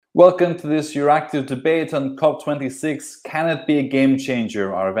Welcome to this Euractiv debate on COP26. Can it be a game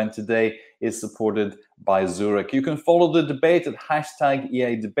changer? Our event today is supported by Zurich. You can follow the debate at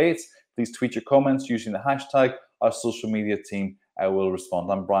 #EA-Debates. Please tweet your comments using the hashtag. Our social media team will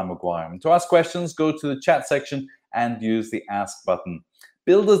respond. I'm Brian Maguire. And to ask questions, go to the chat section and use the ask button.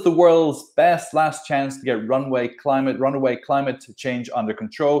 Billed as the world's best last chance to get runaway climate change under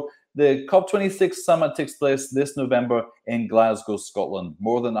control, the COP26 summit takes place this November in Glasgow, Scotland.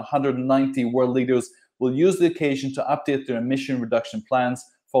 More than 190 world leaders will use the occasion to update their emission reduction plans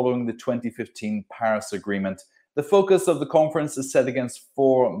following the 2015 Paris Agreement. The focus of the conference is set against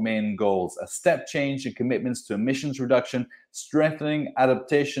four main goals: a step change in commitments to emissions reduction, strengthening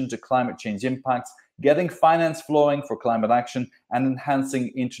adaptation to climate change impacts, getting finance flowing for climate action, and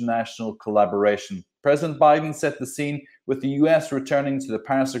enhancing international collaboration. President Biden set the scene with the US returning to the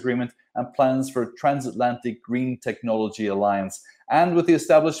Paris Agreement and plans for a transatlantic green technology alliance. And with the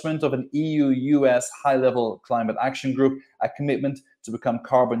establishment of an EU-US high-level climate action group, a commitment to become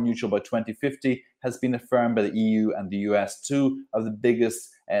carbon neutral by 2050 has been affirmed by the EU and the US, two of the biggest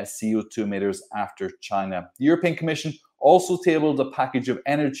CO2 emitters after China. The European Commission also tabled a package of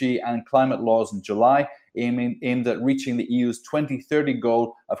energy and climate laws in July, aimed at reaching the EU's 2030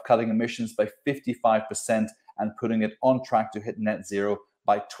 goal of cutting emissions by 55% and putting it on track to hit net zero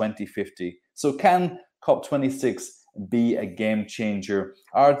by 2050. So can COP26 be a game changer?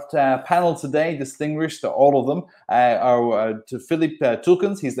 Our panel today, distinguished, all of them, are to Philippe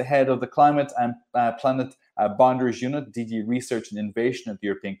Tulkens. He's the head of the Climate and Planet Boundaries Unit, DG Research and Innovation at the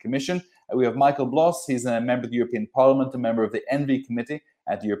European Commission. We have Michael Bloss. He's a member of the European Parliament, a member of the ENVI Committee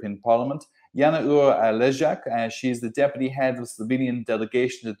at the European Parliament. Jana Lejak, she's the deputy head of the Slovenian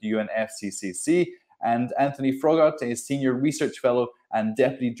delegation at the UNFCCC. And Anthony Frogart, a senior research fellow and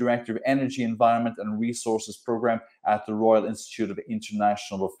deputy director of Energy, Environment and Resources Program at the Royal Institute of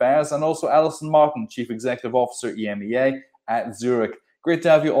International Affairs. And also Alison Martin, chief executive officer, EMEA at Zurich. Great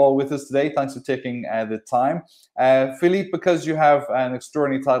to have you all with us today. Thanks for taking the time. Philippe, because you have an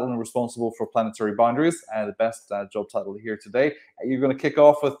extraordinary title and responsible for planetary boundaries, the best job title here today, you're going to kick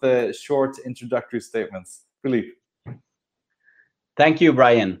off with the short introductory statements. Philippe. Thank you,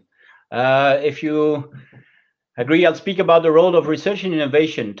 Brian. If you agree, I'll speak about the role of research and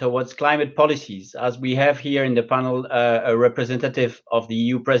innovation towards climate policies, as we have here in the panel a representative of the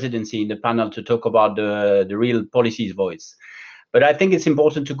EU presidency in the panel to talk about the real policies voice. But I think it's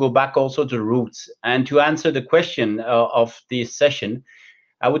important to go back also to the roots and to answer the question of this session.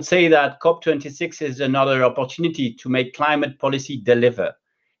 I would say that COP26 is another opportunity to make climate policy deliver.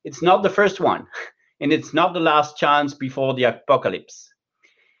 It's not the first one, and it's not the last chance before the apocalypse.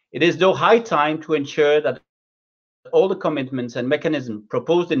 It is though high time to ensure that all the commitments and mechanisms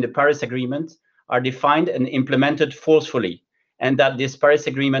proposed in the Paris Agreement are defined and implemented forcefully, and that this Paris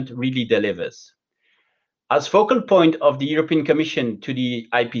Agreement really delivers. As focal point of the European Commission to the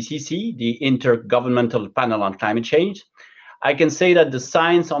IPCC, the Intergovernmental Panel on Climate Change, I can say that the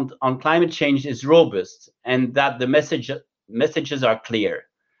science on climate change is robust and that the messages are clear.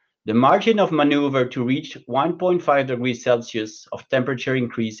 The margin of maneuver to reach 1.5 degrees Celsius of temperature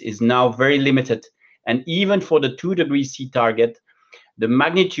increase is now very limited, and even for the 2 degrees C target, the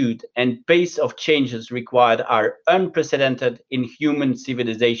magnitude and pace of changes required are unprecedented in human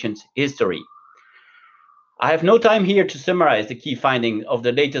civilization's history. I have no time here to summarize the key findings of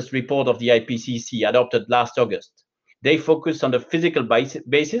the latest report of the IPCC adopted last August. They focus on the physical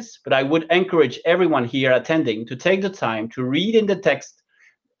basis, but I would encourage everyone here attending to take the time to read in the text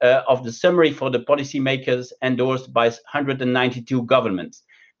of the summary for the policymakers endorsed by 192 governments.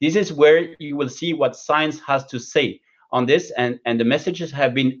 This is where you will see what science has to say on this, and the messages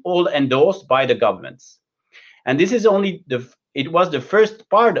have been all endorsed by the governments. And this is only it was the first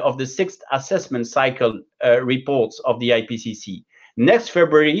part of the 6th assessment cycle reports of the IPCC. Next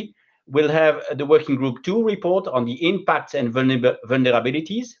February, we'll have the Working Group 2 report on the impacts and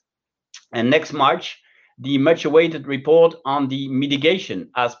vulnerabilities. And next March, the much-awaited report on the mitigation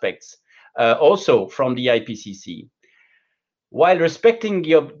aspects, also from the IPCC. While respecting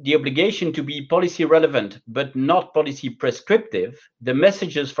the obligation to be policy relevant but not policy prescriptive, the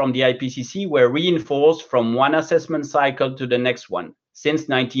messages from the IPCC were reinforced from one assessment cycle to the next one since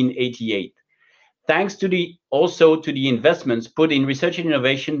 1988. Thanks to also to the investments put in research and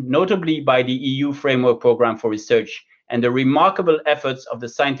innovation, notably by the EU Framework Programme for Research, and the remarkable efforts of the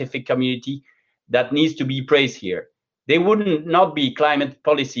scientific community that needs to be praised here. They wouldn't not be climate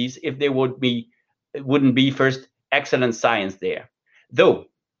policies if they wouldn't be first excellent science there. Though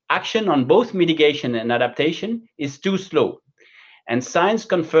action on both mitigation and adaptation is too slow, and science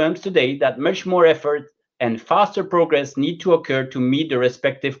confirms today that much more effort and faster progress need to occur to meet the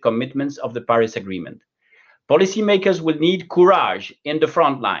respective commitments of the Paris Agreement. Policymakers will need courage in the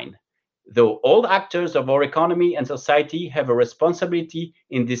front line, though all actors of our economy and society have a responsibility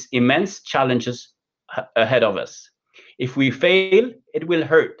in these immense challenges ahead of us. If we fail, it will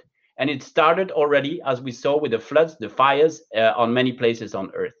hurt. And it started already, as we saw with the floods, the fires on many places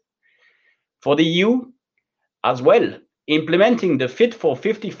on Earth. For the EU as well, implementing the Fit for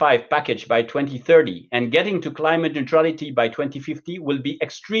 55 package by 2030 and getting to climate neutrality by 2050 will be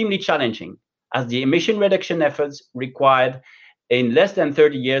extremely challenging, as the emission reduction efforts required in less than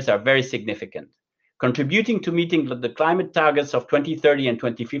 30 years are very significant. Contributing to meeting the climate targets of 2030 and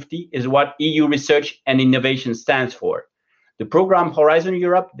 2050 is what EU research and innovation stands for. The program Horizon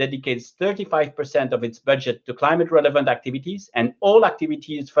Europe dedicates 35% of its budget to climate-relevant activities, and all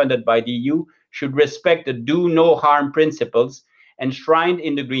activities funded by the EU should respect the do no harm principles enshrined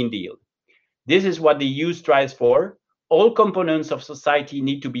in the Green Deal. This is what the EU strives for. All components of society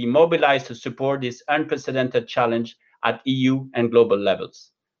need to be mobilized to support this unprecedented challenge at EU and global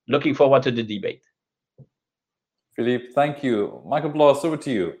levels. Looking forward to the debate. Philippe, thank you. Michael Bloss, over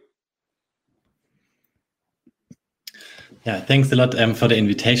to you. Yeah, thanks a lot for the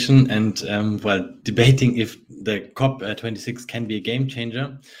invitation and well, debating if the COP26 can be a game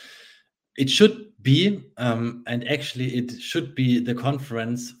changer. It should be, and actually it should be the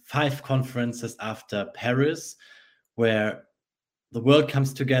conference, 5 conferences after Paris, where the world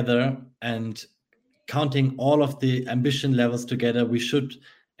comes together, and counting all of the ambition levels together, we should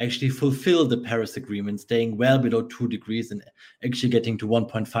actually fulfill the Paris Agreement, staying well below 2 degrees and actually getting to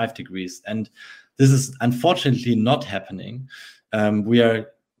 1.5 degrees. And this is unfortunately not happening. We are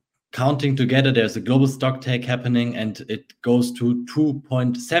counting together, there's a global stocktake happening, and it goes to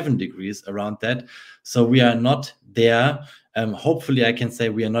 2.7 degrees around that. So we are not there. Hopefully I can say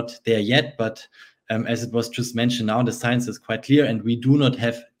we are not there yet, but as it was just mentioned now, the science is quite clear and we do not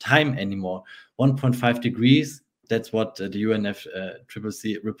have time anymore. 1.5 degrees, that's what the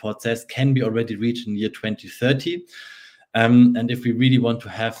UNFCCC report says, can be already reached in the year 2030. And if we really want to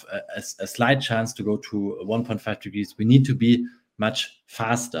have a slight chance to go to 1.5 degrees, we need to be much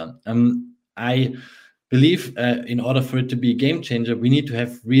faster. I believe in order for it to be a game changer, we need to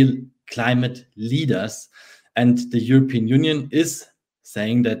have real climate leaders. And the European Union is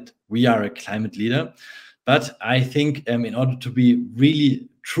saying that we are a climate leader. But I think in order to be really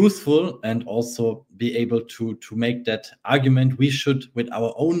truthful and also be able to make that argument, we should, with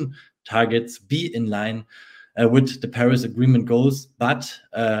our own targets, be in line with the Paris Agreement goals. But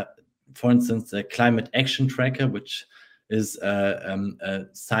for instance, the Climate Action Tracker, which is a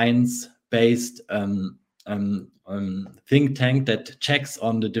science-based think tank that checks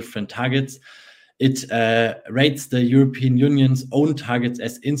on the different targets, it rates the European Union's own targets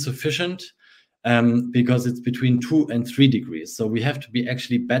as insufficient because it's between 2 and 3 degrees. So we have to be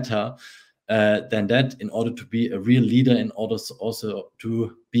actually better than that in order to be a real leader, in order also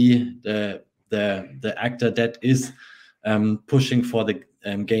to be the actor that is pushing for the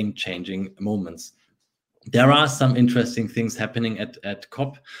game-changing moments. There are some interesting things happening at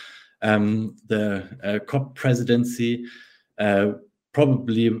COP. The COP presidency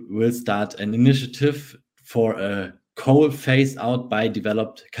probably will start an initiative for a coal phase out by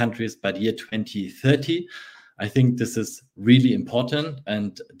developed countries by the year 2030. I think this is really important,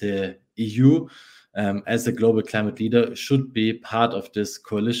 and the EU as a global climate leader should be part of this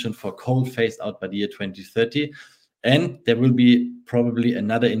coalition for coal phase out by the year 2030. And there will be probably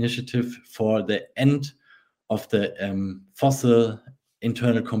another initiative for the end of the fossil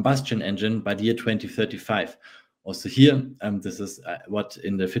internal combustion engine by the year 2035. Also here, this is what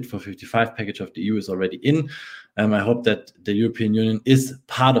in the Fit for 55 package of the EU is already in. I hope that the European Union is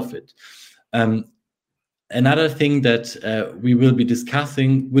part of it. Another thing that we will be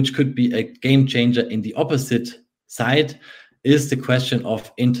discussing, which could be a game changer in the opposite side, is the question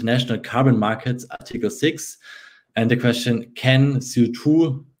of international carbon markets, Article 6. And the question, can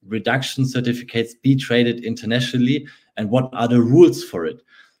CO2 reduction certificates be traded internationally, and what are the rules for it?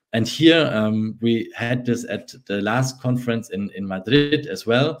 And here we had this at the last conference in Madrid as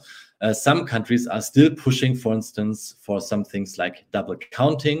well. Some countries are still pushing, for instance, for some things like double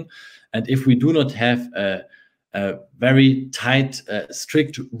counting. And if we do not have very tight,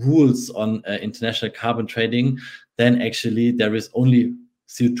 strict rules on international carbon trading, then actually there is only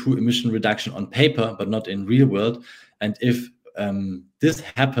CO2 emission reduction on paper, but not in real world. And if this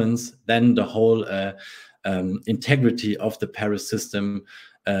happens, then the whole integrity of the Paris system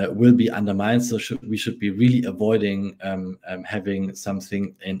will be undermined. So we should be really avoiding having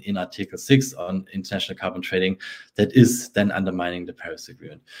something in Article 6 on international carbon trading that is then undermining the Paris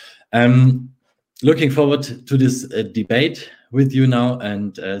Agreement. looking forward to this debate with you now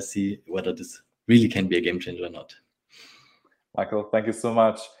and see whether this really can be a game changer or not. Michael, thank you so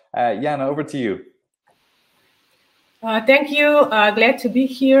much. Jana, over to you. Thank you. Glad to be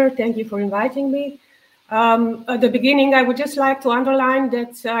here. Thank you for inviting me. At the beginning, I would just like to underline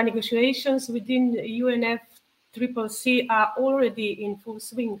that negotiations within UNFCCC are already in full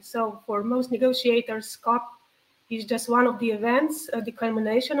swing. So for most negotiators, COP is just one of the events, the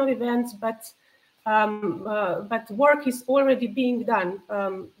culmination of events, but work is already being done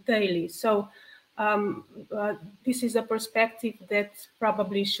daily. So this is a perspective that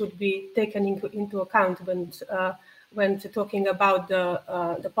probably should be taken into account when talking about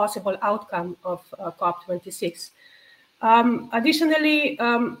the possible outcome of COP26. Additionally,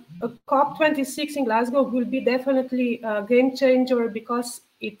 COP26 in Glasgow will be definitely a game changer because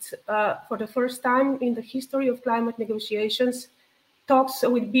it, for the first time in the history of climate negotiations, talks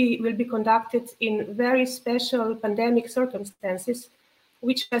will be conducted in very special pandemic circumstances,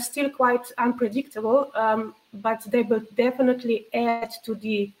 which are still quite unpredictable, but they will definitely add to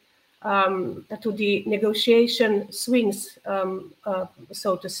the negotiation swings,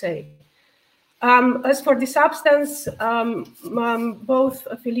 so to say. As for the substance, both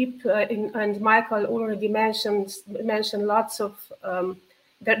Philippe and Michael already mentioned lots of,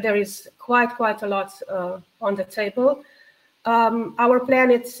 there is quite a lot on the table. Our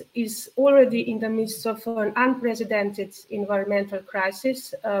planet is already in the midst of an unprecedented environmental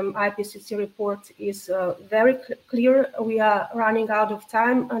crisis. IPCC report is very clear. We are running out of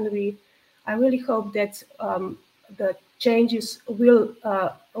time, and I really hope that the changes will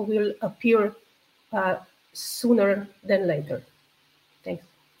appear sooner than later. Thanks.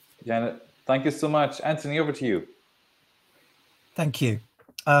 Janet, thank you so much. Anthony, over to you. Thank you.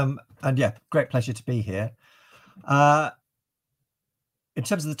 And yeah, great pleasure to be here. In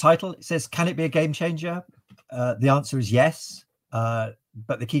terms of the title, it says, can it be a game changer? The answer is yes,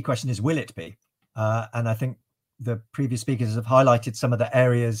 but the key question is, will it be? And I think the previous speakers have highlighted some of the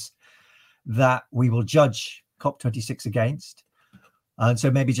areas that we will judge COP26 against. And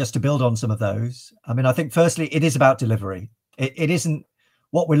so maybe just to build on some of those, I mean, I think firstly, it is about delivery. It isn't,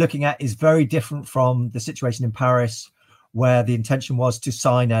 what we're looking at is very different from the situation in Paris, where the intention was to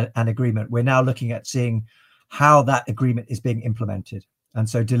sign an agreement. We're now looking at seeing how that agreement is being implemented. And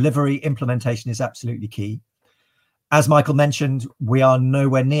so delivery, implementation is absolutely key. As Michael mentioned, we are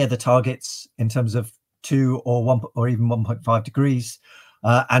nowhere near the targets in terms of 2 or 1 or even 1.5 degrees.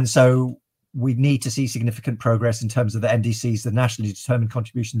 And so we need to see significant progress in terms of the NDCs, the nationally determined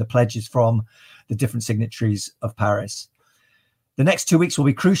contribution, the pledges from the different signatories of Paris. The next 2 weeks will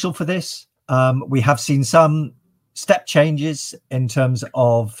be crucial for this. We have seen some step changes in terms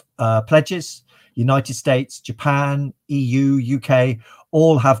of pledges. United States, Japan, EU, UK,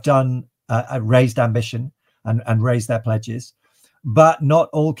 all have done a raised ambition and raised their pledges, but not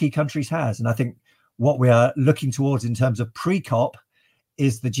all key countries has. And I think what we are looking towards in terms of pre-COP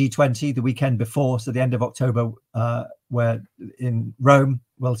is the G20 the weekend before, so the end of October, where in Rome,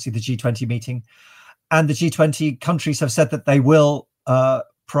 we'll see the G20 meeting. And the G20 countries have said that they will,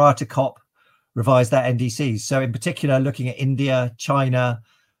 prior to COP, revise their NDCs. So in particular, looking at India, China,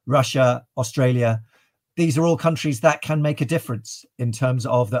 Russia, Australia, these are all countries that can make a difference in terms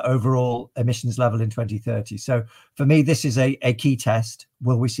of the overall emissions level in 2030. So for me, this is a key test.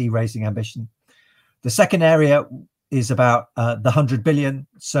 Will we see raising ambition? The second area is about the 100 billion.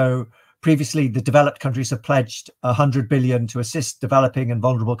 So previously, the developed countries have pledged 100 billion to assist developing and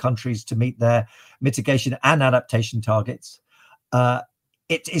vulnerable countries to meet their mitigation and adaptation targets.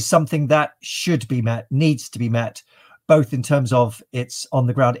 It is something that should be met, needs to be met, both in terms of its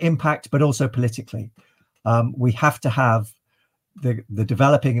on-the-ground impact, but also politically. We have to have the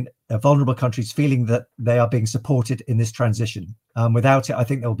developing vulnerable countries feeling that they are being supported in this transition. Without it, I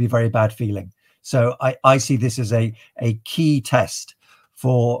think there will be very bad feeling. So I see this as a key test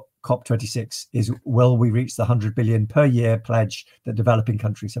for COP26 is, will we reach the 100 billion per year pledge that developing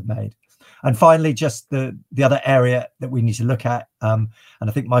countries have made? And finally, just the other area that we need to look at, and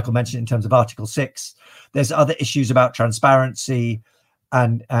I think Michael mentioned in terms of Article 6, there's other issues about transparency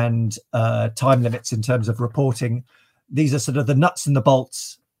and time limits in terms of reporting. These are sort of the nuts and the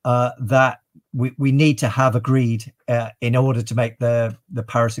bolts that we need to have agreed in order to make the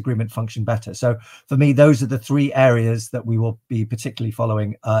Paris Agreement function better. So for me, those are the 3 areas that we will be particularly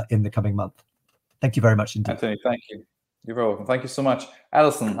following in the coming month. Thank you very much indeed. Anthony, thank you. You're very welcome. Thank you so much.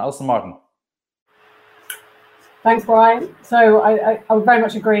 Alison Martin. Thanks, Brian. So I would very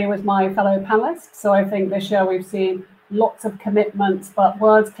much agree with my fellow panelists. So I think this year we've seen lots of commitments, but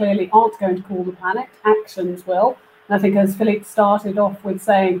words clearly aren't going to cool the planet. Actions will. And I think as Philippe started off with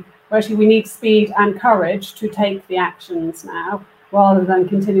saying, where actually we need speed and courage to take the actions now, rather than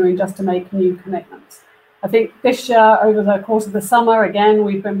continuing just to make new commitments. I think this year, over the course of the summer, again,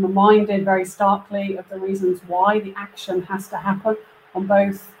 we've been reminded very starkly of the reasons why the action has to happen on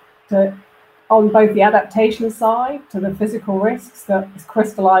both the adaptation side, to the physical risks that is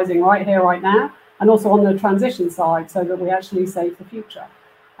crystallizing right here, right now, and also on the transition side, so that we actually save the future.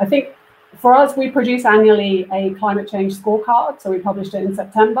 I think for us, we produce annually a climate change scorecard. So we published it in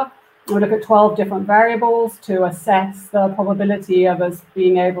September. We look at 12 different variables to assess the probability of us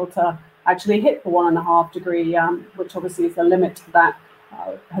being able to actually hit the 1.5 degree, which obviously is the limit that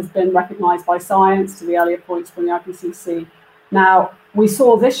has been recognized by science, to the earlier points from the IPCC. Now, we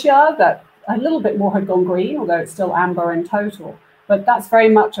saw this year that a little bit more had gone green, although it's still amber in total. But that's very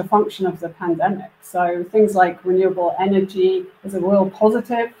much a function of the pandemic. So things like renewable energy is a real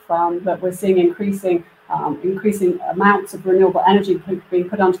positive, that we're seeing increasing amounts of renewable energy being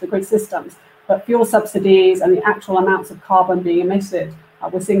put onto the grid systems. But fuel subsidies and the actual amounts of carbon being emitted,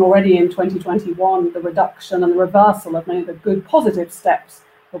 we're seeing already in 2021 the reduction and the reversal of many of the good positive steps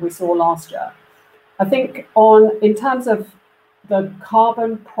that we saw last year. I think in terms of the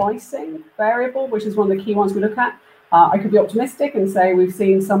carbon pricing variable, which is one of the key ones we look at, I could be optimistic and say we've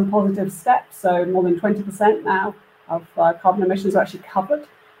seen some positive steps. So more than 20% now of carbon emissions are actually covered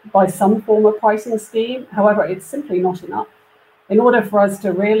by some form of pricing scheme. However, it's simply not enough. In order for us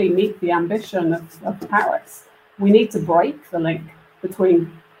to really meet the ambition of Paris, we need to break the link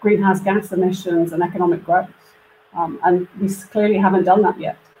between greenhouse gas emissions and economic growth. And we clearly haven't done that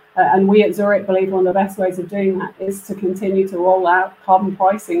yet. And we at Zurich believe one of the best ways of doing that is to continue to roll out carbon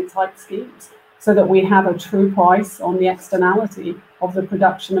pricing type schemes, so that we have a true price on the externality of the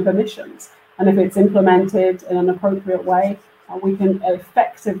production of emissions. And if it's implemented in an appropriate way, we can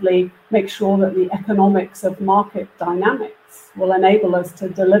effectively make sure that the economics of market dynamics will enable us to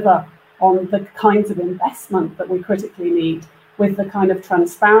deliver on the kinds of investment that we critically need, with the kind of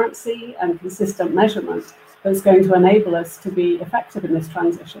transparency and consistent measurement that's going to enable us to be effective in this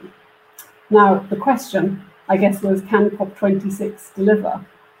transition. Now, the question, I guess, was, can COP26 deliver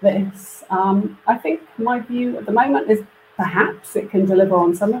this? I think my view at the moment is perhaps it can deliver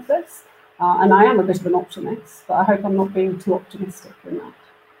on some of this, and I am a bit of an optimist, but I hope I'm not being too optimistic in that.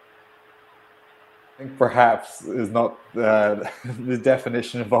 I think perhaps is not the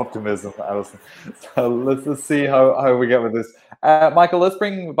definition of optimism, Alison. So let's see how we get with this. Michael, let's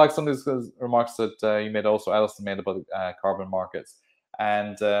bring back some of these remarks that you made, also Alison made, about carbon markets.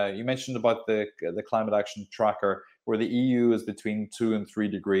 And you mentioned about the climate action tracker, where the EU is between 2 and 3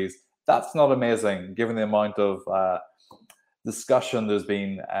 degrees. That's not amazing, given the amount of discussion there's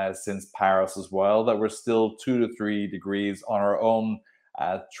been since Paris as well, that we're still 2 to 3 degrees on our own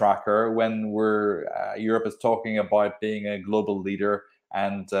tracker, when Europe is talking about being a global leader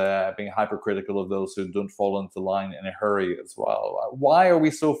and being hypercritical of those who don't fall into line in a hurry as well. Why are we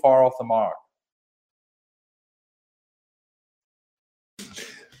so far off the mark?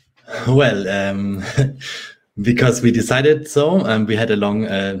 Well, because we decided so. We had a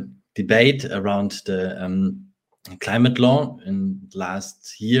long debate around the climate law in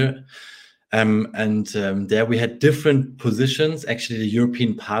last year. There we had different positions. Actually, the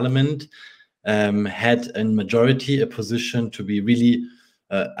European Parliament had in majority a position to be really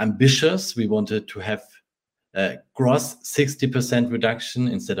ambitious. We wanted to have a gross 60% reduction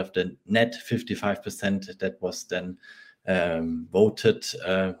instead of the net 55% that was then voted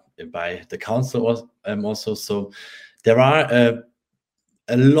by the council also. So there are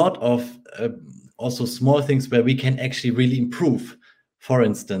a lot of also small things where we can actually really improve. For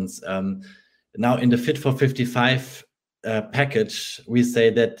instance, now in the Fit for 55 package, we say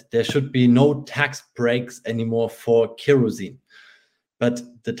that there should be no tax breaks anymore for kerosene. But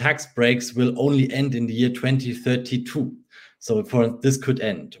the tax breaks will only end in the year 2032. So this could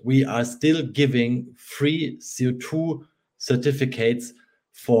end. We are still giving free CO2 certificates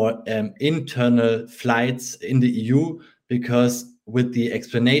for internal flights in the EU, because with the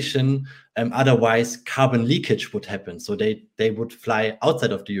explanation, otherwise carbon leakage would happen. So they would fly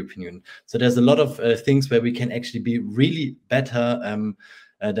outside of the European Union. So there's a lot of things where we can actually be really better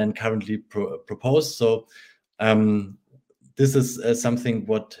than currently proposed. So this is something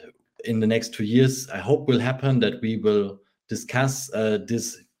what in the next 2 years I hope will happen, that we will discuss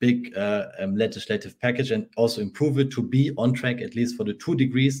this big legislative package and also improve it to be on track, at least for the 2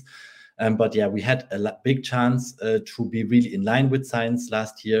 degrees. But yeah, we had a big chance to be really in line with science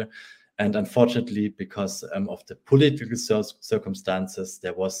last year. And unfortunately, because of the political circumstances,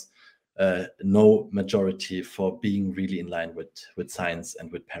 there was no majority for being really in line with science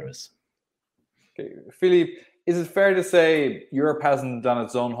and with Paris. Okay, Philippe, Is it fair to say Europe hasn't done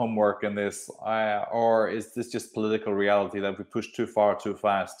its own homework in this, or is this just political reality that if we push too far too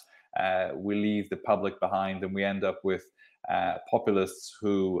fast, we leave the public behind and we end up with populists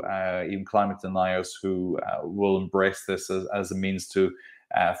who, even climate deniers, who will embrace this as a means to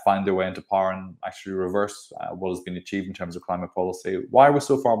find their way into power and actually reverse what has been achieved in terms of climate policy? Why are we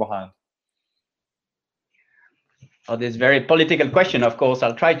so far behind? Oh, this very political question, of course.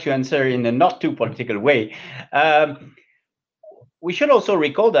 I'll try to answer in a not too political way. We should also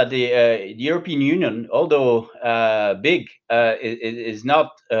recall that the European Union, although big, is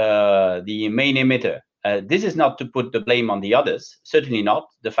not the main emitter. This is not to put the blame on the others, certainly not.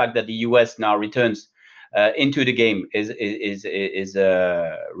 The fact that the US now returns into the game is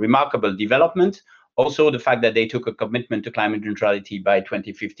a remarkable development. Also, the fact that they took a commitment to climate neutrality by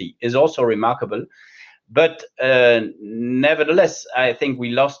 2050 is also remarkable. But nevertheless, I think we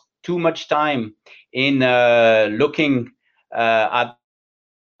lost too much time in looking at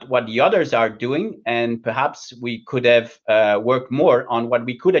what the others are doing, and perhaps we could have worked more on what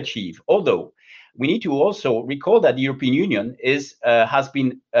we could achieve. Although we need to also recall that the European Union has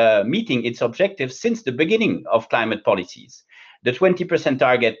been meeting its objectives since the beginning of climate policies. The 20%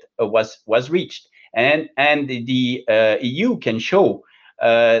 target was reached, and the EU can show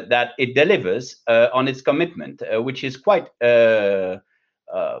that it delivers on its commitment, which is quite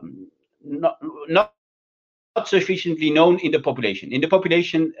not sufficiently known in the population. In the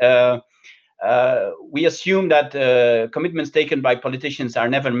population, we assume that commitments taken by politicians are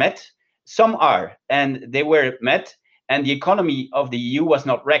never met. Some are, and they were met, and the economy of the EU was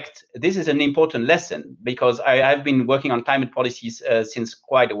not wrecked. This is an important lesson, because I've been working on climate policies since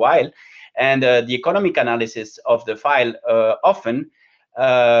quite a while, and the economic analysis of the file often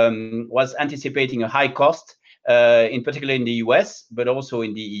was anticipating a high cost, in particular in the US, but also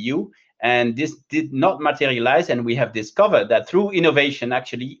in the EU. And this did not materialize. And we have discovered that through innovation,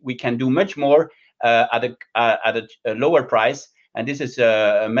 actually, we can do much more at a lower price. And this is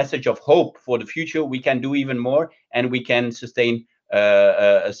a message of hope for the future. We can do even more, and we can sustain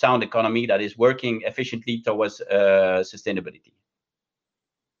a sound economy that is working efficiently towards sustainability.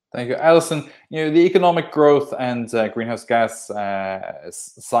 Thank you, Alison. The economic growth and greenhouse gas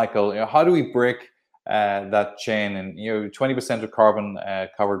cycle. How do we break that chain? And 20% of carbon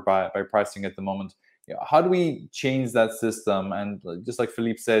covered by pricing at the moment. How do we change that system? And just like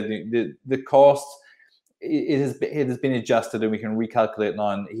Philippe said, the cost it has been adjusted, and we can recalculate now.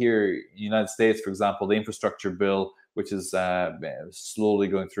 And here in the United States, for example, the infrastructure bill, which is slowly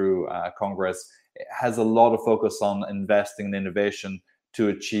going through Congress, has a lot of focus on investing in innovation to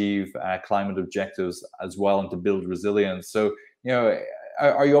achieve climate objectives as well, and to build resilience. So,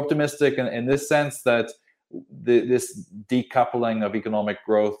 are you optimistic in this sense that this decoupling of economic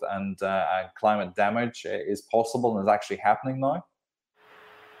growth and climate damage is possible and is actually happening now?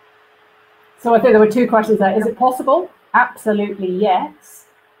 So I think there were two questions there. Is it possible? Absolutely, yes.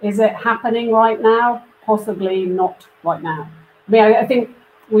 Is it happening right now? Possibly not right now. I mean, I think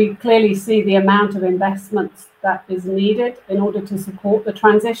we clearly see the amount of investments that is needed in order to support the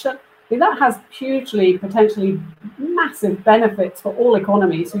transition. I mean, that has hugely, potentially massive benefits for all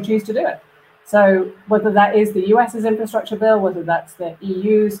economies who choose to do it. So whether that is the US's infrastructure bill, whether that's the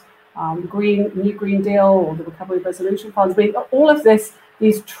EU's new Green Deal or the Recovery Resolution Funds, I mean, all of this,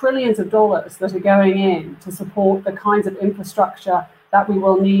 these trillions of dollars that are going in to support the kinds of infrastructure that we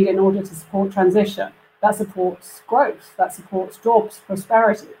will need in order to support transition, that supports growth, that supports jobs,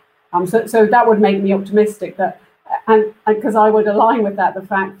 prosperity. So that would make me optimistic that, and because I would align with that, the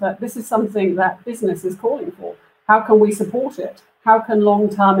fact that this is something that business is calling for. How can we support it? How can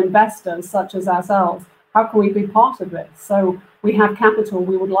long-term investors such as ourselves, how can we be part of this? So we have capital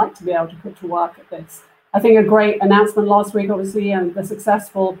we would like to be able to put to work at this. I think a great announcement last week, obviously, and the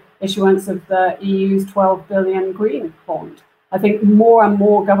successful issuance of the EU's 12 billion green bond. I think more and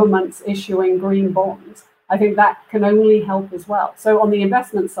more governments issuing green bonds, I think that can only help as well. So on the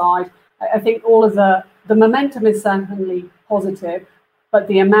investment side, I think all of the momentum is certainly positive, but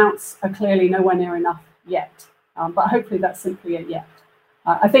the amounts are clearly nowhere near enough yet. But hopefully that's simply a yet.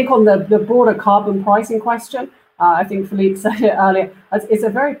 I think on the broader carbon pricing question, I think Philippe said it earlier, it's a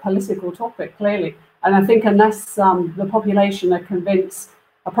very political topic, clearly. And I think unless the population are convinced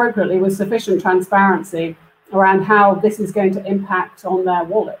appropriately with sufficient transparency around how this is going to impact on their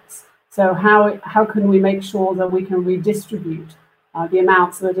wallets. So how can we make sure that we can redistribute the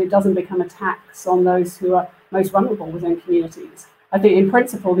amounts so that it doesn't become a tax on those who are most vulnerable within communities? I think in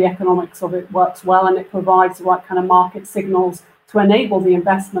principle, the economics of it works well, and it provides the right kind of market signals to enable the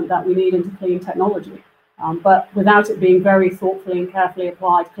investment that we need into clean technology. But without it being very thoughtfully and carefully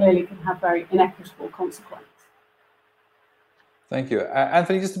applied, clearly can have very inequitable consequences. Thank you.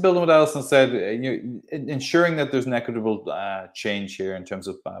 Anthony, just to build on what Alison said, ensuring that there's an equitable change here in terms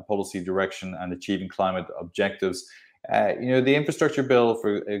of policy direction and achieving climate objectives. The infrastructure bill,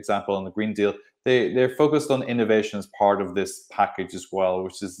 for example, and the Green Deal, they're focused on innovation as part of this package as well,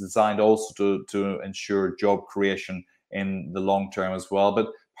 which is designed also to ensure job creation in the long term as well.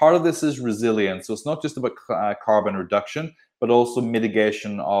 But part of this is resilience. So it's not just about carbon reduction, but also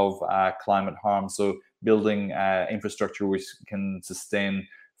mitigation of climate harm. So building infrastructure which can sustain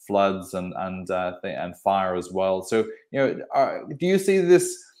floods and fire as well. So, do you see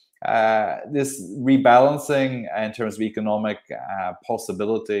this rebalancing in terms of economic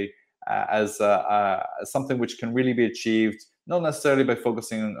possibility as something which can really be achieved, not necessarily by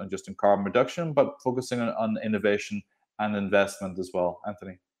focusing on just on carbon reduction, but focusing on innovation and investment as well?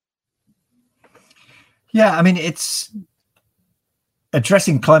 Anthony? Yeah, I mean, it's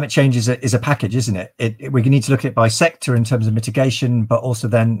addressing climate change is a package, isn't it? We need to look at it by sector in terms of mitigation, but also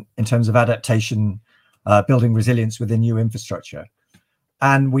then in terms of adaptation, building resilience within new infrastructure.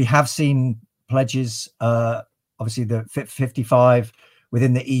 And we have seen pledges, obviously the Fit for 55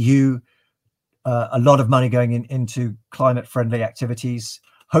 within the EU, a lot of money going into climate-friendly activities,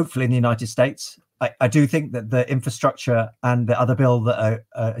 hopefully in the United States. I do think that the infrastructure and the other bill that are,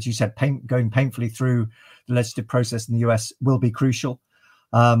 as you said, going painfully through the legislative process in the US will be crucial.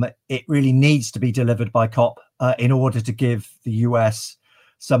 It really needs to be delivered by COP in order to give the US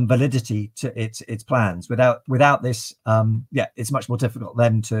some validity to its plans. Without this, it's much more difficult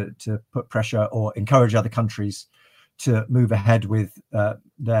then to put pressure or encourage other countries to move ahead with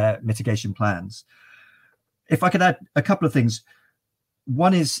their mitigation plans. If I could add a couple of things.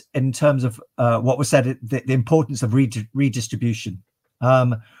 One is in terms of what was said, the importance of redistribution.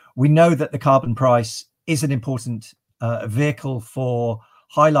 We know that the carbon price is an important vehicle for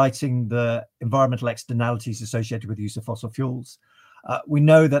highlighting the environmental externalities associated with the use of fossil fuels. We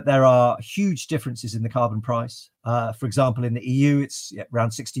know that there are huge differences in the carbon price. For example, in the EU, it's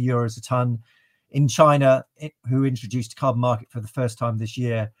around 60 euros a ton. In China, who introduced a carbon market for the first time this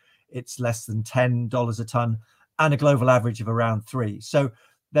year, it's less than $10 a ton, and a global average of around 3. So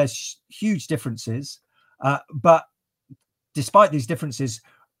there's huge differences. But despite these differences,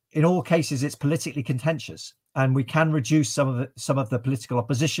 in all cases, it's politically contentious, and we can reduce some of the political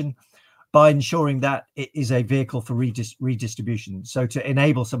opposition by ensuring that it is a vehicle for redistribution. So to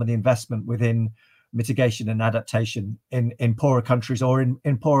enable some of the investment within mitigation and adaptation in poorer countries or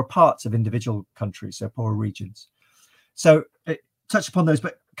in poorer parts of individual countries, so poorer regions. So touch upon those,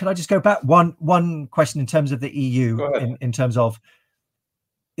 but can I just go back one question in terms of the EU, in terms of,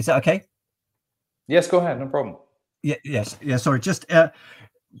 is that okay? Yes, go ahead, no problem. Sorry, just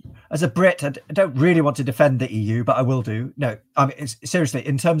as a Brit, I don't really want to defend the EU, but I will do. No, I mean, seriously,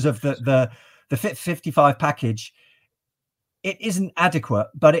 in terms of the Fit 55 package, it isn't adequate,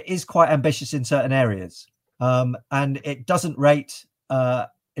 but it is quite ambitious in certain areas. And it doesn't rate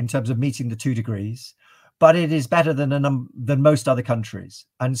in terms of meeting the 2 degrees, but it is better than most other countries.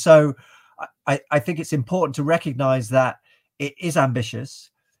 And so I think it's important to recognize that it is ambitious,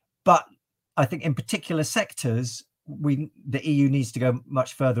 but I think in particular sectors, the EU needs to go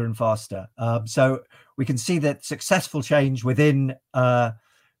much further and faster. So we can see that successful change within the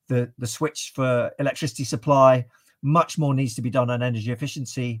switch for electricity supply. Much more needs to be done on energy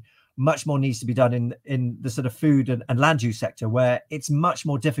efficiency. Much more needs to be done in the sort of food and land use sector, where it's much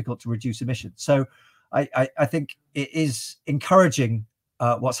more difficult to reduce emissions. So I think it is encouraging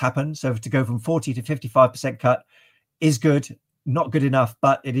what's happened. So to go from 40 to 55% cut is good, not good enough,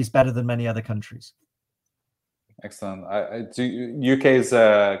 but it is better than many other countries. Excellent. UK's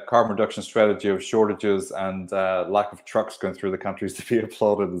carbon reduction strategy of shortages and lack of trucks going through the countries to be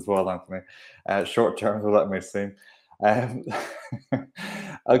applauded as well, Anthony. Short term, though that may seem.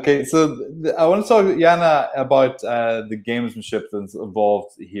 Okay, so I want to talk, Jana, about the gamesmanship that's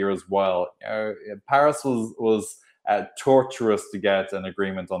involved here as well. Paris was torturous to get an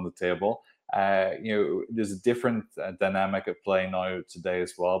agreement on the table. There's a different dynamic at play now today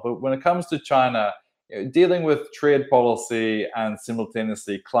as well. But when it comes to China, dealing with trade policy and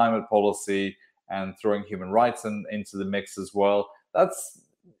simultaneously climate policy and throwing human rights into the mix as well, that's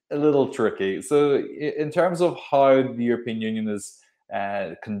a little tricky. So in terms of how the European Union is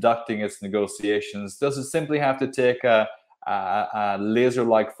conducting its negotiations, does it simply have to take a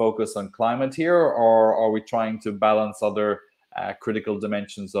laser-like focus on climate here, or are we trying to balance other critical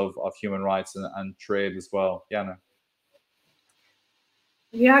dimensions of human rights and trade as well? Jana?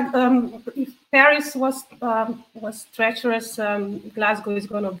 Yeah, if Paris was treacherous, Glasgow is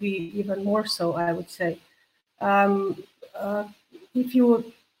going to be even more so, I would say. If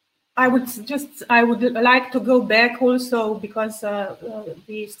you I would like to go back also, because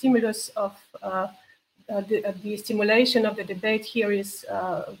the stimulus of the stimulation of the debate here is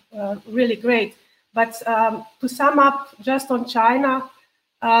really great. But to sum up just on China,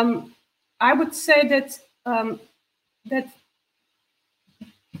 I would say that that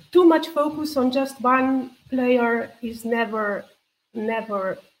too much focus on just one player is never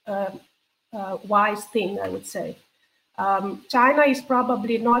wise thing, I would say. China is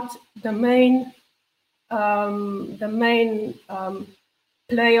probably not the main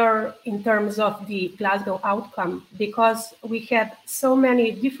player in terms of the Glasgow outcome, because we have so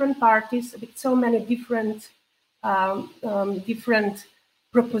many different parties with so many different different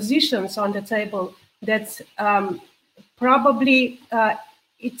propositions on the table that probably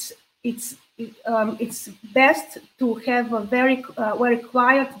it's best to have a very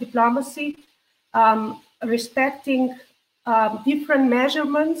quiet diplomacy, respecting different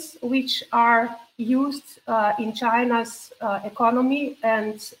measurements which are used in China's economy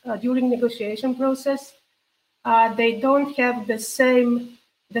and during negotiation process. They don't have the same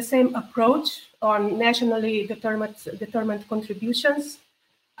approach on nationally determined contributions.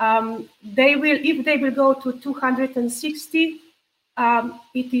 If they will go to 260,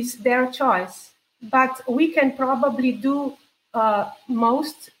 it is their choice. But we can probably do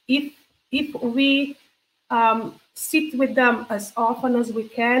most if we sit with them as often as we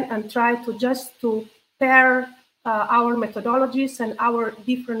can and try to just to pair our methodologies and our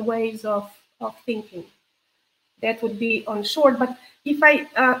different ways of thinking. That would be on short. But if I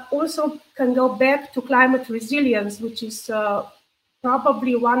also can go back to climate resilience, which is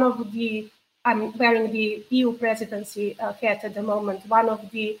probably one of the, I'm wearing the EU presidency hat at the moment, one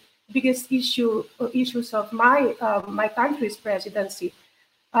of the biggest issues of my country's presidency.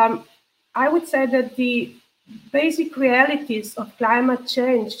 I would say that the basic realities of climate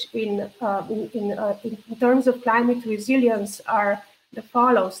change in terms of climate resilience are the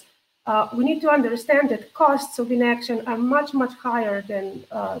follows. We need to understand that costs of inaction are much higher than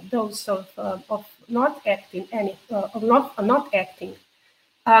those of not acting, not acting.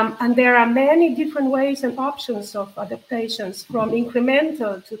 And there are many different ways and options of adaptations, from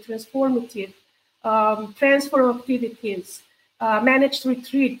incremental to transformative, transfer of activities, managed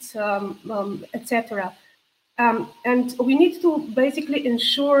retreat, etc. And we need to basically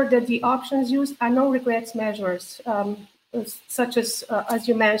ensure that the options used are no regrets measures, such as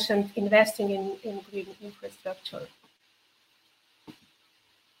you mentioned, investing in green infrastructure.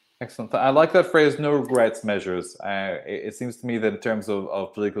 Excellent. I like that phrase, no regrets measures. It seems to me that in terms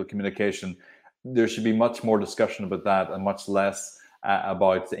of political communication, there should be much more discussion about that and much less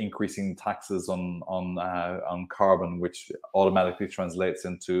about increasing taxes on carbon, which automatically translates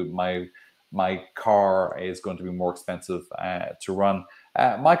into my car is going to be more expensive to run.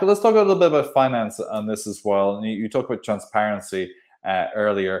 Michael, let's talk a little bit about finance on this as well. And you talked about transparency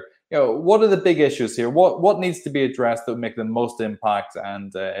earlier. You know, what are the big issues here? What needs to be addressed that would make the most impact?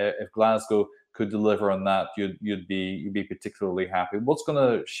 And if Glasgow could deliver on that, you'd be particularly happy. What's going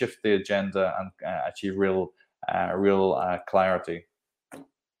to shift the agenda and achieve real clarity?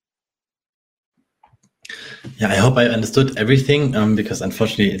 Yeah, I hope I understood everything, because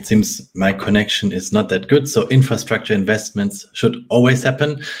unfortunately it seems my connection is not that good. So infrastructure investments should always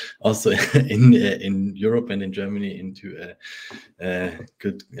happen, also in Europe and in Germany, into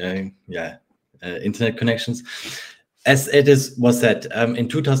good internet connections. As it was said, in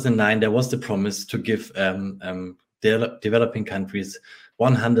 2009 there was the promise to give developing countries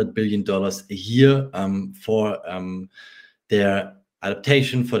 $100 billion a year for their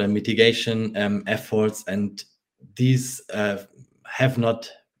adaptation, for the mitigation efforts, and these have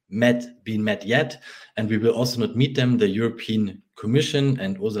not been met yet, and we will also not meet them. The European Commission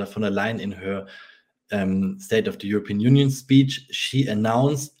and Ursula von der Leyen, in her State of the European Union speech, she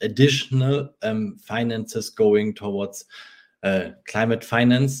announced additional finances going towards climate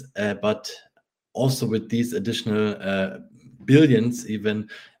finance, but also with these additional billions even,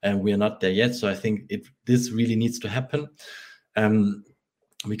 we are not there yet. So I think this really needs to happen.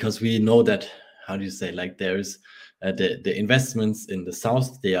 Because we know that, how do you say, like there is the investments in the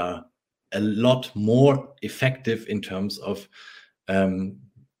south, they are a lot more effective in terms of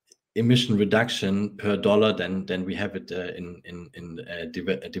emission reduction per dollar than we have it in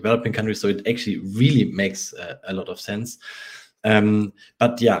developing countries. So it actually really makes a lot of sense.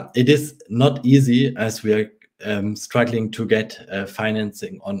 But yeah, it is not easy, as we are struggling to get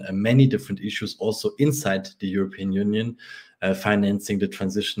financing on many different issues also inside the European Union. Financing the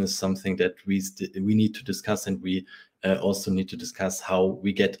transition is something that we need to discuss, and we also need to discuss how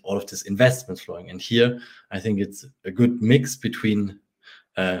we get all of this investment flowing. And here, I think it's a good mix between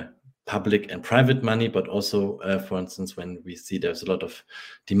public and private money, but also, for instance, when we see there's a lot of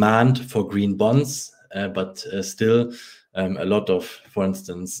demand for green bonds, but still a lot of, for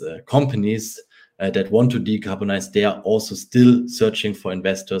instance, companies that want to decarbonize, they are also still searching for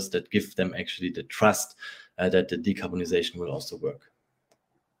investors that give them actually the trust that the decarbonization will also work.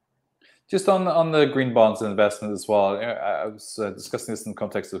 Just on the green bonds and investment as well, I was discussing this in the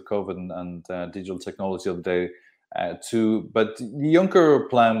context of COVID and digital technology the other day too. But the Juncker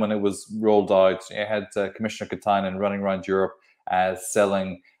plan, when it was rolled out, it had Commissioner Katainen running around Europe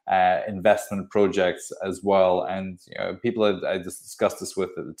selling investment projects as well. And people I just discussed this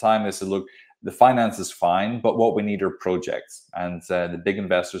with at the time, they said, look, the finance is fine, but what we need are projects. And the big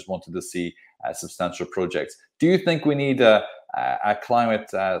investors wanted to see substantial projects. Do you think we need a climate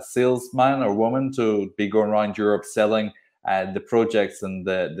salesman or woman to be going around Europe selling the projects and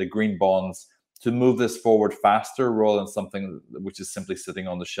the green bonds to move this forward faster rather than something which is simply sitting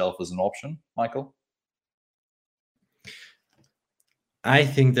on the shelf as an option? Michael? I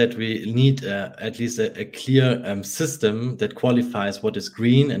think that we need at least a clear system that qualifies what is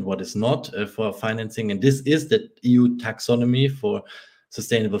green and what is not for financing. And this is the EU taxonomy for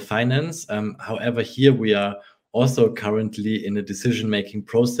sustainable finance. However, here we are also currently in a decision-making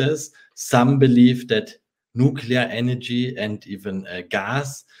process. Some believe that nuclear energy and even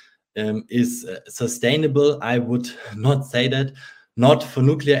gas is sustainable. I would not say that, not for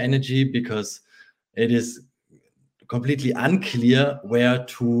nuclear energy, because it is completely unclear where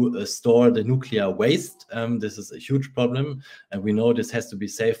to store the nuclear waste. This is a huge problem, and we know this has to be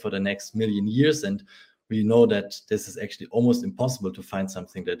safe for the next million years, and we know that this is actually almost impossible to find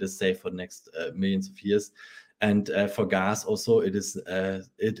something that is safe for the next millions of years. And for gas also, it is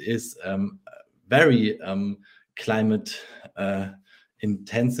very climate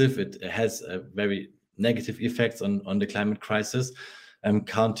intensive. It has very negative effects on the climate crisis.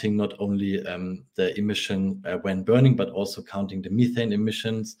 Counting not only the emission when burning, but also counting the methane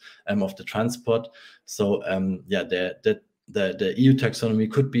emissions of the transport. So yeah, the EU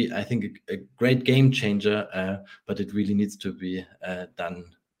taxonomy could be, I think, a great game changer, but it really needs to be done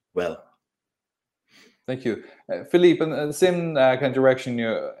well. Thank you. Philippe, in the same kind of direction,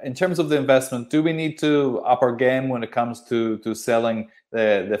 in terms of the investment, do we need to up our game when it comes to selling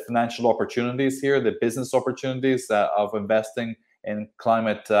the financial opportunities here, the business opportunities of investing in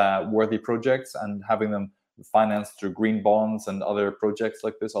climate-worthy projects and having them financed through green bonds and other projects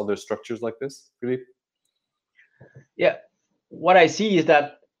like this, other structures like this, Philippe? Yeah, what I see is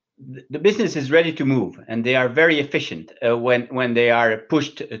that the business is ready to move, and they are very efficient when they are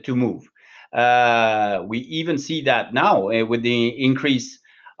pushed to move. We even see that now with the increase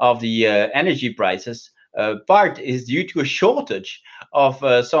of the energy prices. Part is due to a shortage of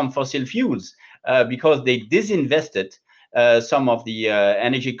some fossil fuels because they disinvested some of the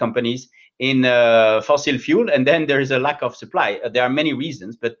energy companies in fossil fuel, and then there is a lack of supply. There are many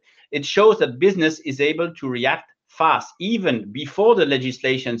reasons, but it shows that business is able to react fast, even before the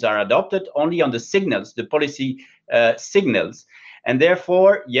legislations are adopted, only on the signals, the policy signals. And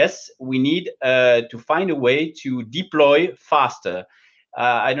therefore, yes, we need to find a way to deploy faster.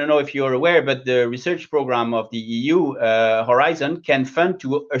 I don't know if you're aware, but the research program of the EU, Horizon, can fund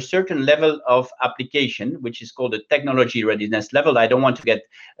to a certain level of application, which is called the technology readiness level. I don't want to get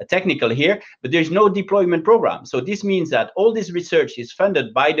technical here, but there's no deployment program. So this means that all this research is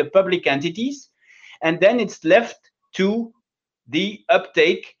funded by the public entities, and then it's left to the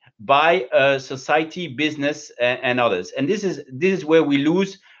uptake by society, business, and others. And this is where we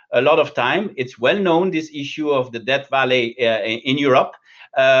lose a lot of time. It's well known, this issue of the Death Valley in Europe.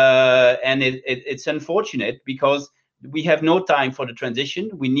 And it's unfortunate because we have no time for the transition.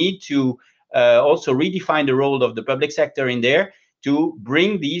 We need to also redefine the role of the public sector in there to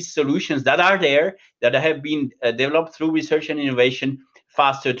bring these solutions that are there, that have been developed through research and innovation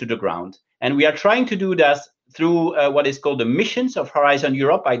faster to the ground. And we are trying to do that through what is called the missions of Horizon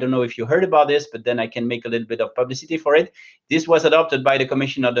Europe. I don't know if you heard about this, but then I can make a little bit of publicity for it. This was adopted by the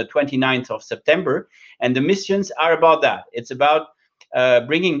Commission on the 29th of September. And the missions are about that. It's about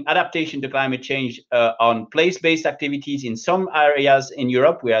bringing adaptation to climate change on place-based activities in some areas in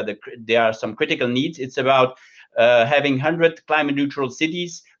Europe where there are some critical needs. It's about having 100 climate-neutral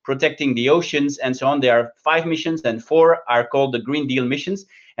cities, protecting the oceans, and so on. There are 5 missions, and 4 are called the Green Deal missions.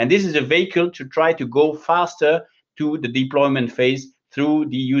 And this is a vehicle to try to go faster to the deployment phase through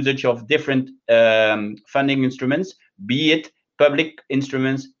the usage of different funding instruments, be it public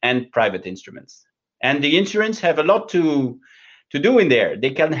instruments and private instruments. And the instruments have a lot to do in there.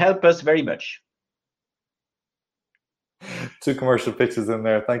 They can help us very much. Two commercial pitches in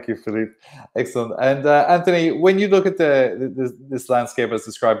there. Thank you, Philippe. Excellent. And Anthony, when you look at this landscape as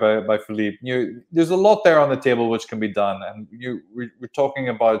described by Philippe, there's a lot there on the table which can be done. And we're talking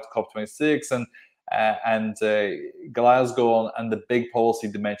about COP26 and Glasgow and the big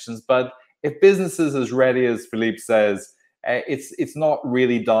policy dimensions. But if businesses as ready as Philippe says, it's not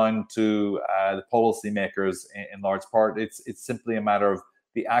really down to the policymakers in large part. It's simply a matter of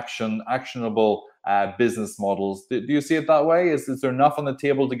the actionable business models. Do you see it that way? Is there enough on the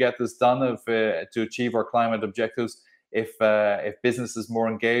table to get this done to achieve our climate objectives if business is more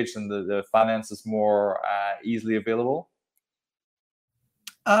engaged and the finance is more easily available?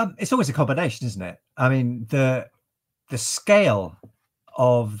 It's always a combination, isn't it? I mean, the scale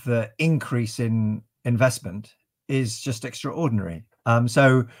of the increase in investment is just extraordinary.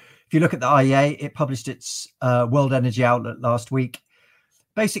 So if you look at the IEA, it published its World Energy Outlook last week.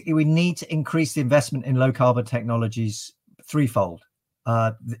 Basically, we need to increase the investment in low carbon technologies threefold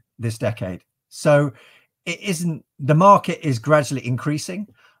this decade. So the market is gradually increasing,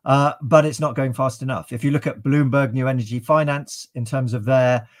 but it's not going fast enough. If you look at Bloomberg New Energy Finance in terms of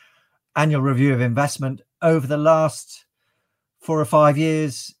their annual review of investment over the last 4 or 5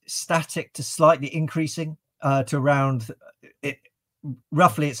 years, static to slightly increasing to around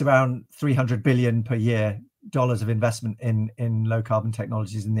roughly it's around $300 billion per year of investment in low carbon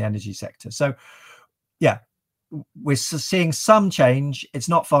technologies in the energy sector. So yeah, we're seeing some change. It's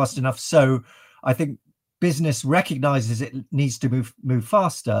not fast enough. So I think business recognizes it needs to move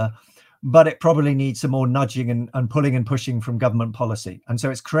faster, but it probably needs some more nudging and pulling and pushing from government policy. And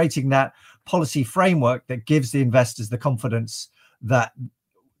so it's creating that policy framework that gives the investors the confidence that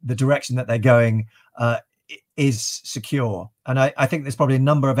the direction that they're going is secure. And I think there's probably a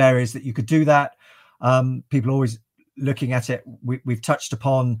number of areas that you could do that. People are always looking at it. We've touched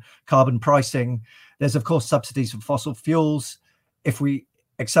upon carbon pricing. There's, of course, subsidies for fossil fuels. If we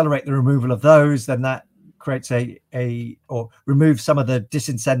accelerate the removal of those, then that creates or removes some of the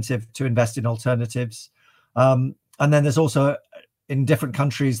disincentive to invest in alternatives. And then there's also, in different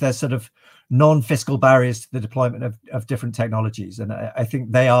countries, there's sort of non-fiscal barriers to the deployment of different technologies. And I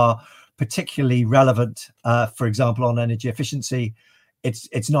think they are particularly relevant, for example, on energy efficiency.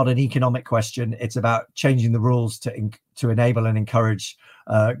 It's not an economic question. It's about changing the rules to enable and encourage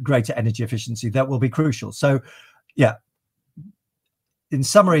greater energy efficiency that will be crucial. So, yeah, in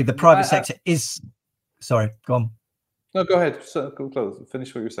summary, the private sector is... Sorry, go on. No, go ahead. So, close.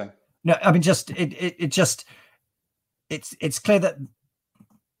 Finish what you're saying. No, I mean, it's clear that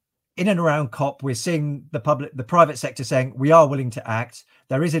in and around COP, we're seeing the private sector saying we are willing to act.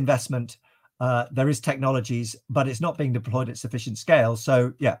 There is investment. There is technologies, but it's not being deployed at sufficient scale.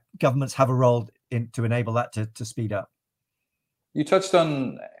 So yeah, governments have a role to enable that to speed up. You touched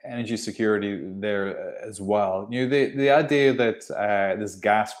on energy security there as well. The idea that this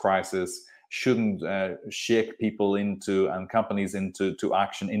gas crisis shouldn't shake people and companies into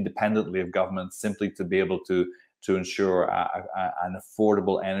action independently of government, simply to be able to ensure an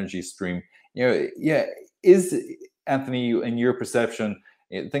affordable energy stream. Is, Anthony, in your perception,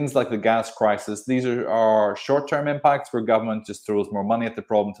 things like the gas crisis, these are short-term impacts where government just throws more money at the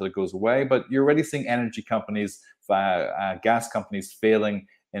problem until it goes away. But you're already seeing energy companies, gas companies failing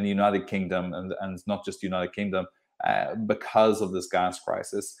in the United Kingdom, and not just the United Kingdom, because of this gas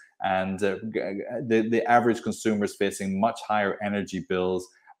crisis. And the average consumer is facing much higher energy bills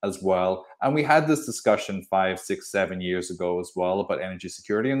as well. And we had this discussion 5, 6, 7 years ago as well about energy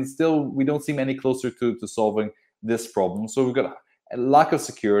security. And still, we don't seem any closer to solving this problem. So we've got a lack of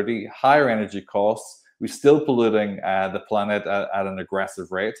security, higher energy costs. We're still polluting the planet at an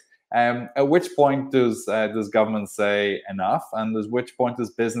aggressive rate. At which point does government say enough? And at which point does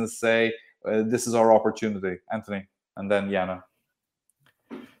business say, this is our opportunity? Anthony, and then Jana.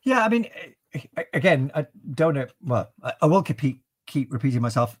 Yeah, I mean, again, I don't know. Well, I will keep repeating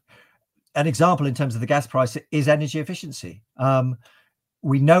myself. An example in terms of the gas price is energy efficiency.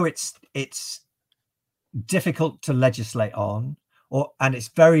 We know it's difficult to legislate on, and it's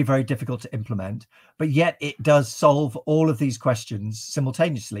very, very difficult to implement, but yet it does solve all of these questions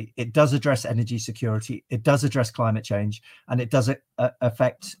simultaneously. It does address energy security, it does address climate change, and it does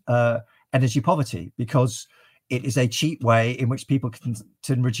affect energy poverty, because it is a cheap way in which people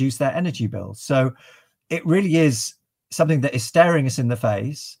can reduce their energy bills. So it really is something that is staring us in the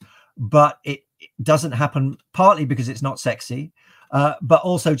face, but it doesn't happen partly because it's not sexy, but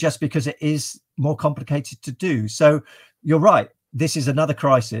also just because it is more complicated to do. So you're right, this is another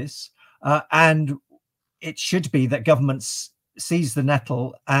crisis, and it should be that governments seize the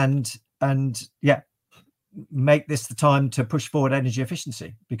nettle and make this the time to push forward energy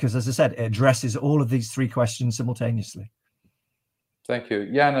efficiency, because, as I said, it addresses all of these three questions simultaneously. Thank you.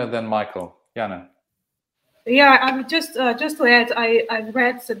 Jana, then Michael. Jana. Yeah, I would just to add, I've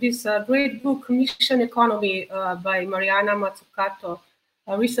read this great book, Mission Economy, by Mariana Mazzucato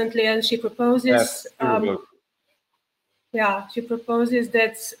recently, and she proposes, she proposes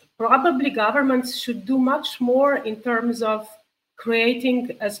that probably governments should do much more in terms of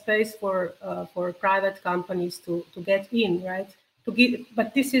creating a space for private companies to get in, right?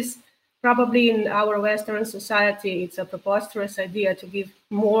 But this is probably in our Western society, it's a preposterous idea to give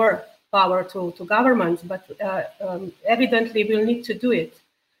more power to governments, but evidently we'll need to do it.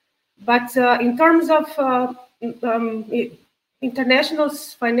 But in terms of international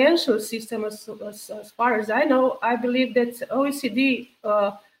financial system, as far as I know, I believe that OECD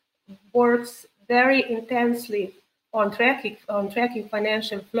works very intensely on tracking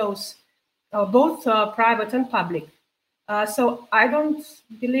financial flows, both private and public. So I don't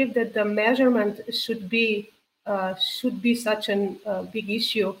believe that the measurement should be such a big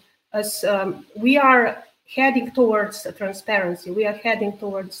issue, as we are heading towards transparency. We are heading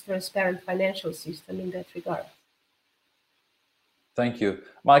towards transparent financial system in that regard. Thank you.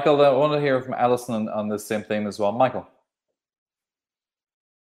 Michael, I want to hear from Alison on the same thing as well. Michael.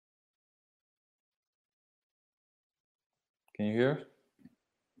 Can you hear?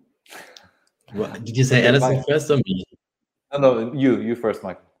 Well, did you say Alison first or me? No, you first,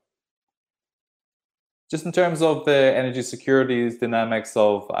 Michael. Just in terms of the energy security dynamics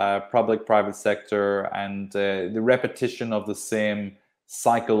of public-private sector and the repetition of the same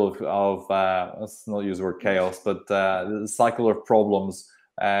cycle of let's not use the word chaos, but the cycle of problems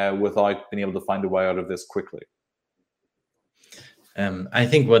without being able to find a way out of this quickly. I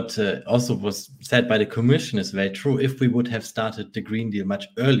think what also was said by the Commission is very true. If we would have started the Green Deal much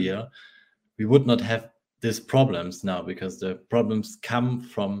earlier, we would not have these problems now, because the problems come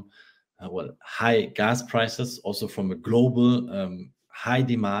from high gas prices, also from a global high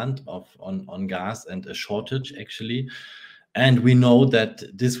demand on gas and a shortage actually. And we know that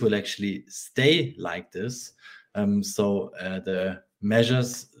this will actually stay like this. So the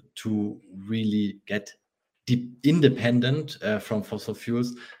measures to really get independent from fossil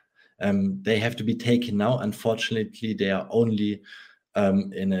fuels, they have to be taken now. Unfortunately, they are only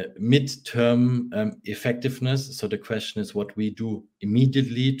in a mid-term effectiveness. So the question is what we do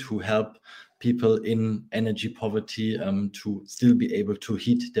immediately to help people in energy poverty to still be able to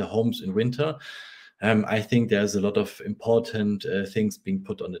heat their homes in winter. I think there's a lot of important things being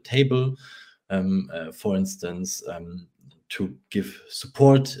put on the table. For instance, to give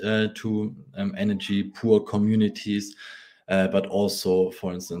support to energy poor communities, but also,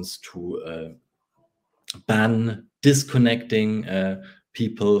 for instance, to ban disconnecting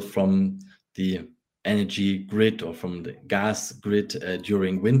people from the energy grid or from the gas grid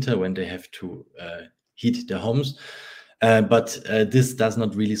during winter when they have to heat their homes. But this does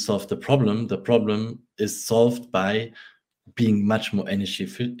not really solve the problem. The problem is solved by being much more energy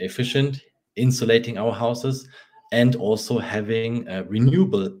efficient, insulating our houses, and also having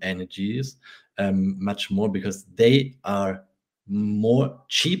renewable energies much more, because they are more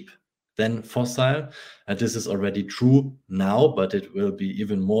cheap than fossil. This is already true now, but it will be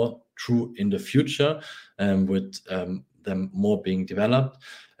even more true in the future with them more being developed.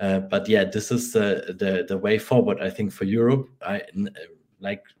 But yeah, this is the way forward, I think, for Europe.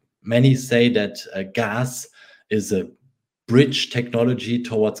 Like many say that gas is a bridge technology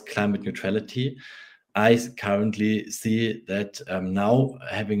towards climate neutrality. I currently see that now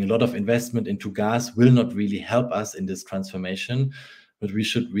having a lot of investment into gas will not really help us in this transformation, but we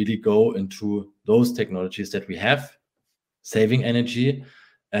should really go into those technologies that we have, saving energy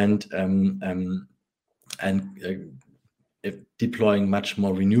and deploying much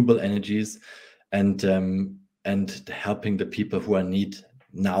more renewable energies and helping the people who are in need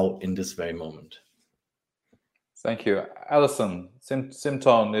now in this very moment. Thank you. Alison, same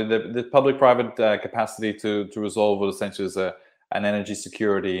tone, the public-private capacity to resolve what essentially is an energy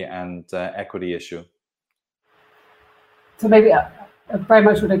security and equity issue. So maybe I very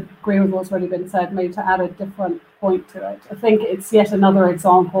much would agree with what's already been said, maybe to add a different point to it. I think it's yet another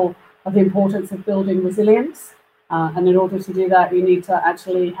example of the importance of building resilience. And in order to do that, you need to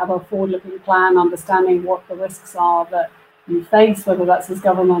actually have a forward-looking plan, understanding what the risks are that you face, whether that's as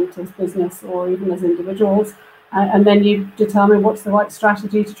government, as business, or even as individuals. And then you determine what's the right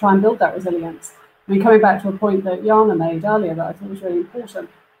strategy to try and build that resilience. I mean, coming back to a point that Jana made earlier that I thought was really important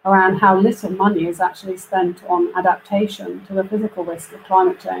around how little money is actually spent on adaptation to the physical risk of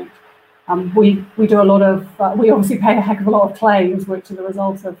climate change. We do a lot of, we obviously pay a heck of a lot of claims, which are the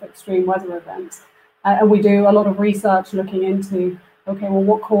result of extreme weather events. And we do a lot of research looking into okay, well,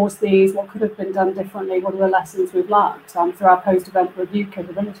 what caused these? What could have been done differently? What are the lessons we've learned through our post-event review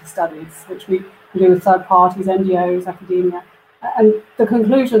capability studies, which we do with third parties, NGOs, academia. And the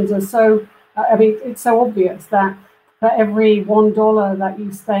conclusions are so, it's so obvious that for every $1 that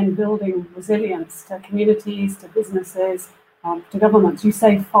you spend building resilience to communities, to businesses, to governments, you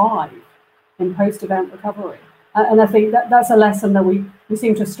save 5 in post-event recovery. And I think that's a lesson that we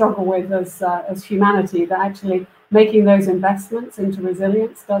seem to struggle with as humanity, that actually making those investments into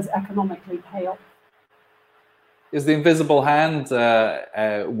resilience does economically pay off. Is the invisible hand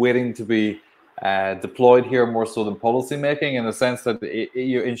waiting to be deployed here more so than policy making, in the sense that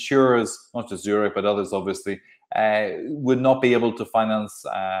insurers, not just Zurich but others obviously, would not be able to finance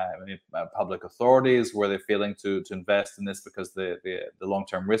public authorities where they're failing to invest in this because the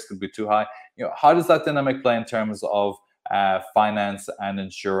long-term risk would be too high? How does that dynamic play in terms of finance and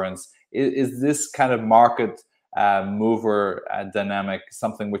insurance? Is this kind of market mover dynamic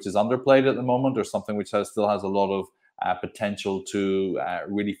something which is underplayed at the moment, or something which still has a lot of potential to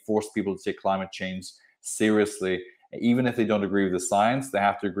really force people to take climate change seriously? Even if they don't agree with the science, they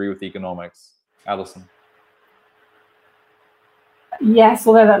have to agree with the economics. Alison? Yes,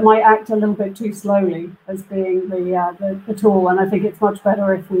 although that might act a little bit too slowly as being the tool, and I think it's much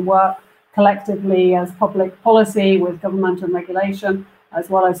better if we work collectively as public policy with government and regulation, as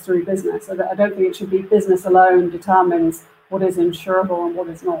well as through business. I don't think it should be business alone determines what is insurable and what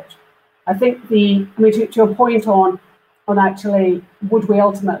is not. I think to your point on actually, would we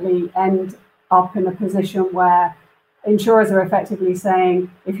ultimately end up in a position where insurers are effectively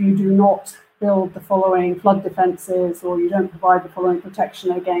saying, if you do not build the following flood defences, or you don't provide the following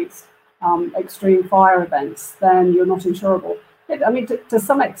protection against extreme fire events, then you're not insurable. To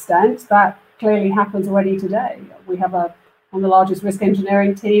some extent, that clearly happens already today. We have one of the largest risk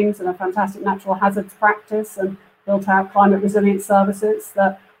engineering teams and a fantastic natural hazards practice, and built out climate resilience services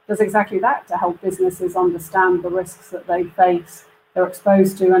that does exactly that, to help businesses understand the risks that they face, they're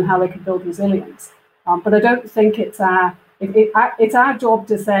exposed to, and how they can build resilience. But I don't think it's our job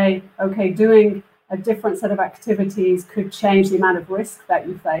to say, okay, doing a different set of activities could change the amount of risk that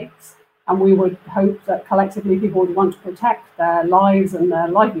you face. And we would hope that collectively people would want to protect their lives and their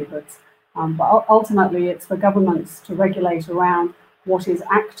livelihoods. But ultimately, it's for governments to regulate around what is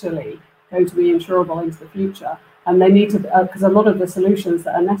actually going to be insurable into the future. And they need to, because a lot of the solutions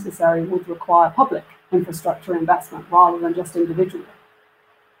that are necessary would require public infrastructure investment rather than just individual.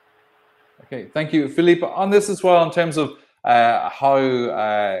 Okay, thank you, Philippe. On this as well, in terms of how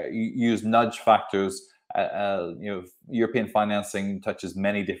you use nudge factors, European financing touches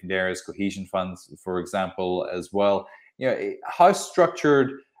many different areas, cohesion funds, for example, as well. How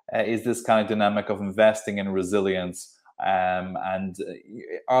structured is this kind of dynamic of investing in resilience? And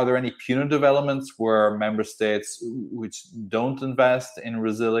are there any punitive elements where member states which don't invest in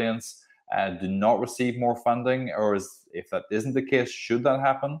resilience do not receive more funding? Or if that isn't the case, should that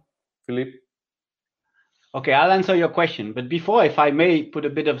happen? Philippe? Okay, I'll answer your question. But before, if I may put a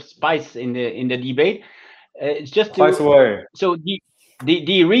bit of spice in the debate, it's just spice away. So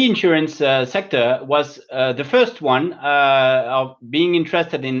the reinsurance sector was the first one of being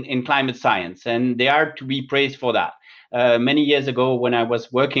interested in climate science, and they are to be praised for that. Many years ago, when I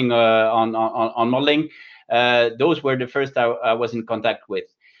was working on modeling, those were the first I was in contact with.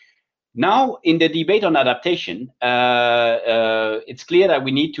 Now, in the debate on adaptation, it's clear that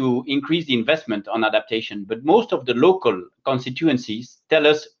we need to increase the investment on adaptation. But most of the local constituencies tell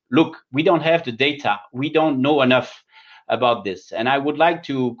us, look, we don't have the data. We don't know enough about this. And I would like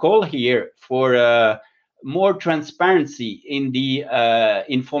to call here for more transparency in the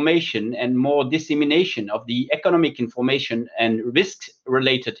information and more dissemination of the economic information and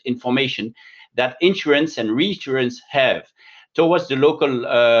risk-related information that insurance and reinsurance have towards the local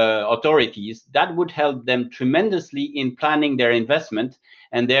authorities. That would help them tremendously in planning their investment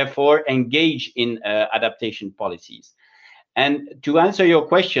and therefore engage in adaptation policies. And to answer your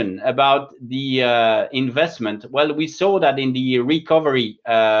question about the investment, well, we saw that in the recovery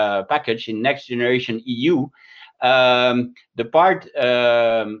package in Next Generation EU, the part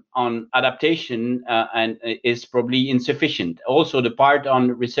on adaptation is probably insufficient. Also, the part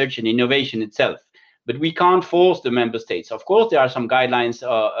on research and innovation itself. But we can't force the member states. Of course, there are some guidelines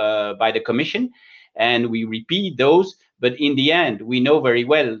by the Commission, and we repeat those. But in the end, we know very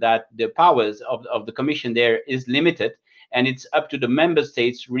well that the powers of the Commission there is limited. And it's up to the member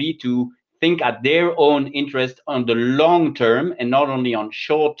states really to think at their own interest on the long term and not only on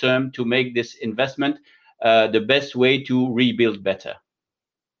short term to make this investment the best way to rebuild better.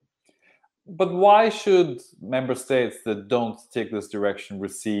 But why should member states that don't take this direction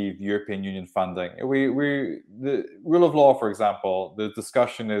receive European Union funding? The rule of law, for example, the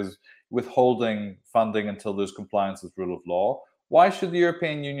discussion is withholding funding until there's compliance with rule of law. Why should the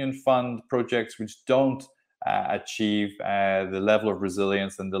European Union fund projects which don't achieve the level of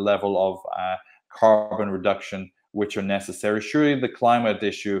resilience and the level of carbon reduction which are necessary? Surely the climate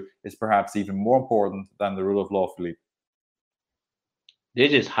issue is perhaps even more important than the rule of law, Philippe.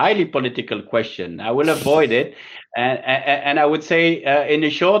 This is highly political question. I will avoid it, and I would say, in a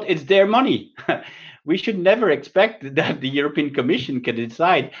short, it's their money. We should never expect that the European Commission can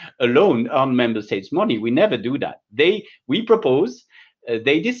decide alone on member states' money. We never do that. We propose,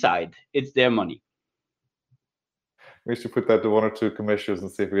 they decide. It's their money. We should put that to one or two commissioners and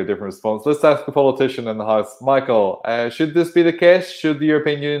see if we get a different response. Let's ask the politician in the House. Michael, should this be the case? Should the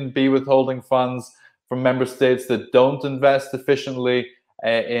European Union be withholding funds from member states that don't invest efficiently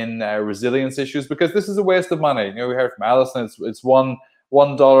in resilience issues? Because this is a waste of money. You know, we heard from Alison, it's $1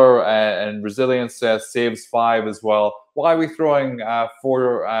 and resilience saves $5 as well. Why are we throwing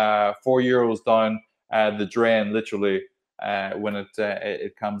 €4 down the drain, literally, when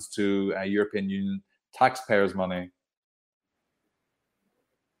it comes to European Union taxpayers' money?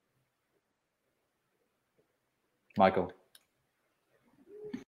 Michael.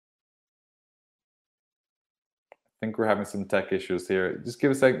 I think we're having some tech issues here. Just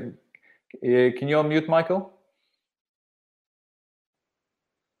give a second. Can you unmute Michael?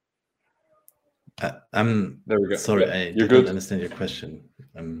 There we go. Sorry, I didn't understand your question.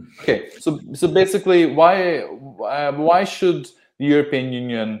 Okay, so basically, why should the European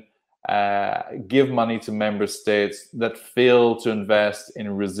Union give money to member states that fail to invest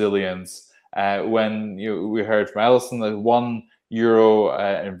in resilience? When we heard from Alison that €1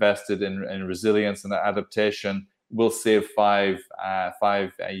 invested in resilience and adaptation will save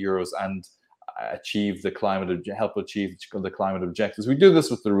 €5 and achieve the help achieve the climate objectives. We do this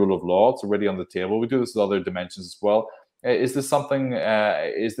with the rule of law; it's already on the table. We do this with other dimensions as well. Is this something?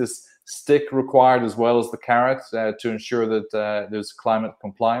 Is this stick required as well as the carrot to ensure that there's climate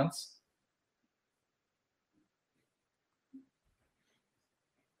compliance?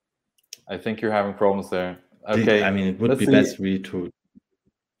 I think you're having problems there. Okay. I mean, it would be best for you to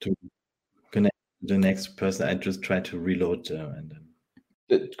connect to the next person. I just try to reload and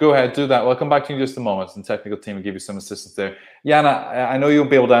go ahead, do that. We'll come back to you in just a moment, and the technical team will give you some assistance there. Jana, I know you'll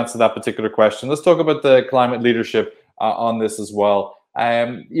be able to answer that particular question. Let's talk about the climate leadership on this as well.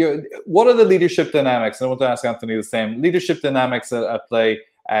 What are the leadership dynamics? And I want to ask Anthony the same. Leadership dynamics at play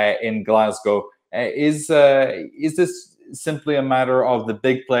in Glasgow. Is this simply a matter of the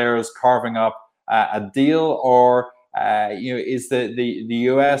big players carving up a deal, or is the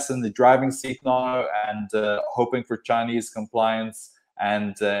US in the driving seat now and hoping for Chinese compliance,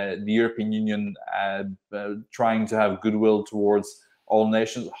 and the European Union trying to have goodwill towards all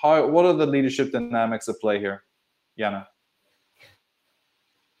nations? What are the leadership dynamics at play here, Jana?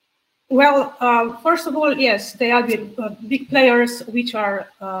 Well, first of all, yes, they are the big players which are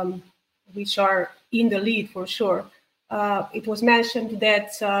in the lead for sure. It was mentioned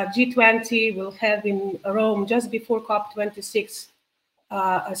that G20 will have in Rome just before COP26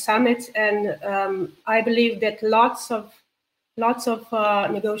 a summit, and I believe that lots of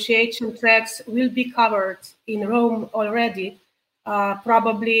negotiation tracks will be covered in Rome already.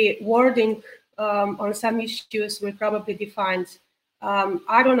 Probably wording on some issues will probably be defined.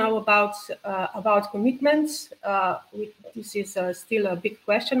 I don't know about commitments. This is still a big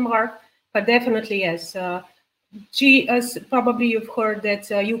question mark, but definitely yes. As probably you've heard that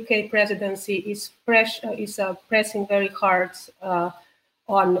UK presidency is pressing very hard on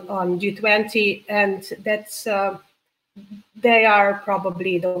G20, and that's they are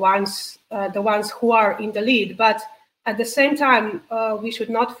probably the ones who are in the lead. But at the same time, we should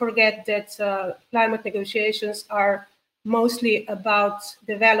not forget that climate negotiations are mostly about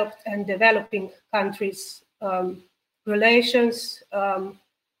developed and developing countries' relations,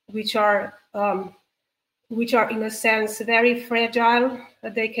 which are in a sense very fragile.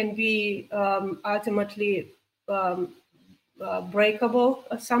 They can be ultimately breakable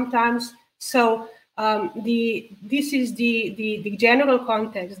sometimes. So this is the general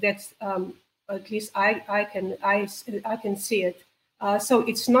context that at least I can see it. So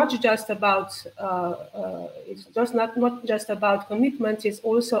it's not just about not just about commitment. It's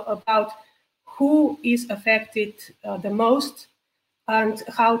also about who is affected the most, and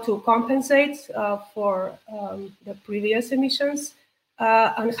how to compensate for the previous emissions,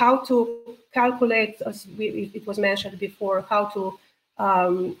 and how to calculate, as it was mentioned before, how to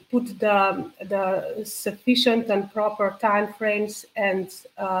put the sufficient and proper timeframes and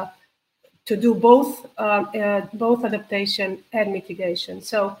to do both adaptation and mitigation.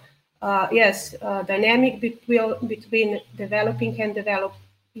 So yes, dynamic between developing and developed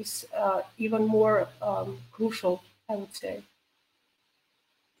is even more crucial, I would say.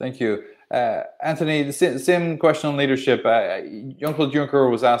 Thank you. Anthony, the same question on leadership. Jean-Claude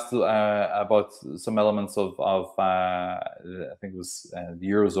Juncker was asked about some elements of I think it was the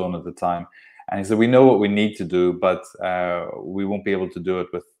Eurozone at the time. And he said, we know what we need to do, but we won't be able to do it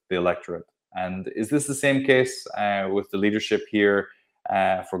with the electorate. And is this the same case with the leadership here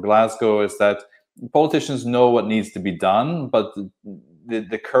for Glasgow? Is that politicians know what needs to be done, but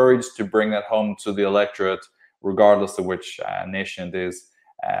the courage to bring that home to the electorate, regardless of which nation it is,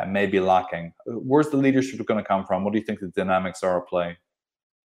 may be lacking. Where's the leadership going to come from? What do you think the dynamics are at play?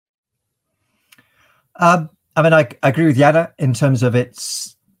 I mean, I agree with Jana in terms of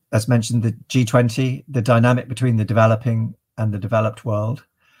its, as mentioned, the G20, the dynamic between the developing and the developed world.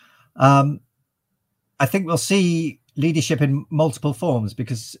 I think we'll see leadership in multiple forms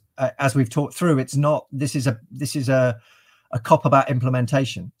because, as we've talked through, it's not. This is a COP about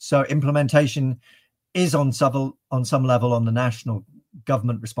implementation. So implementation is on some level on the national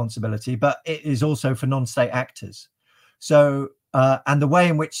government responsibility, but it is also for non-state actors. So and the way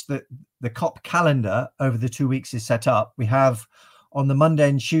in which the COP calendar over the 2 weeks is set up, we have on the Monday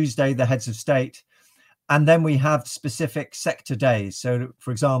and Tuesday the heads of state, and then we have specific sector days. So,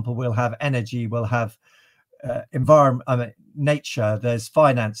 for example, we'll have energy, we'll have environment, nature, there's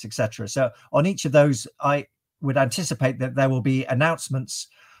finance, etc. So on each of those, I would anticipate that there will be announcements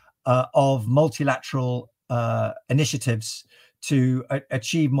of multilateral initiatives to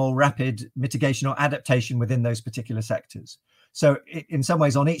achieve more rapid mitigation or adaptation within those particular sectors. So in some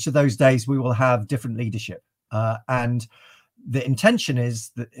ways, on each of those days, we will have different leadership. And the intention is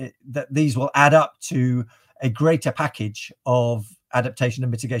that these will add up to a greater package of adaptation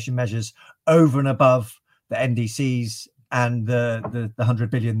and mitigation measures over and above the NDCs and the 100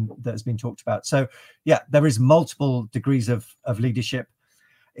 billion that has been talked about. So yeah, there is multiple degrees of leadership.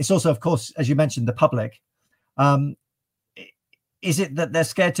 It's also, of course, as you mentioned, the public. Is it that they're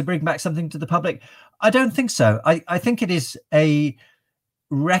scared to bring back something to the public? I don't think so. I think it is a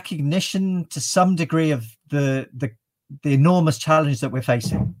recognition to some degree of the enormous challenge that we're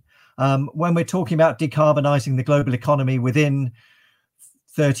facing. When we're talking about decarbonizing the global economy within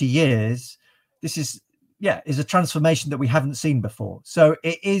 30 years, this is a transformation that we haven't seen before. So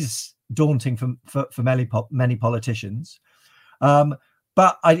it is daunting for many politicians.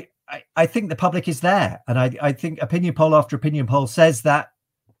 But I think the public is there. And I think opinion poll after opinion poll says that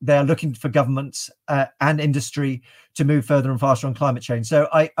they're looking for governments and industry to move further and faster on climate change. So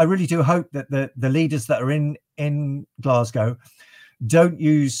I really do hope that the leaders that are in Glasgow don't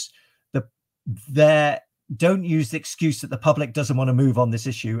use the excuse that the public doesn't want to move on this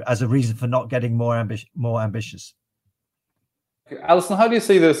issue as a reason for not getting more ambitious. Alison, how do you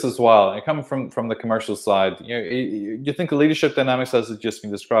see this as well? Coming from the commercial side, you think the leadership dynamics, as it's just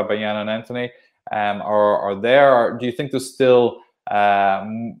been described by Jan and Anthony, are there? Or do you think there's still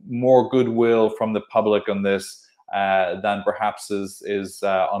more goodwill from the public on this than perhaps is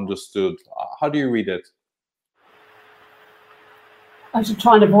understood? How do you read it? I should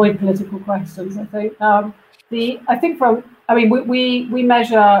try and avoid political questions, I think. We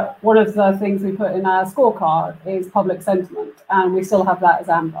measure, one of the things we put in our scorecard is public sentiment, and we still have that as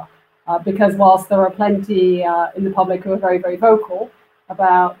amber. Because whilst there are plenty in the public who are very, very vocal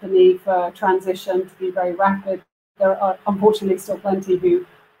about the need for transition to be very rapid, there are unfortunately still plenty who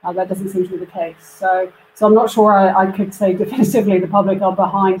that doesn't seem to be the case. So I'm not sure I could say definitively the public are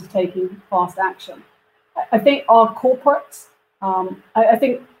behind taking fast action. I think our corporates, I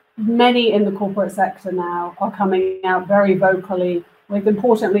think many in the corporate sector now are coming out very vocally with,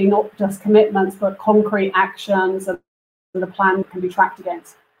 importantly, not just commitments, but concrete actions and the plan can be tracked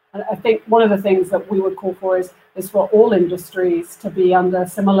against. And I think one of the things that we would call for is for all industries to be under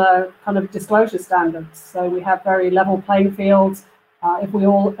similar kind of disclosure standards. So we have very level playing fields. If we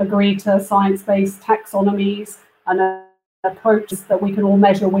all agree to science-based taxonomies and approaches that we can all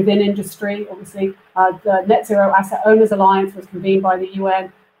measure within industry. Obviously, the Net Zero Asset Owners Alliance was convened by the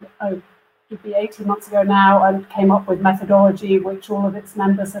UN, it would be 18 months ago now, and came up with methodology which all of its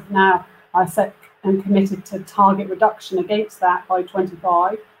members have now set and committed to target reduction against that by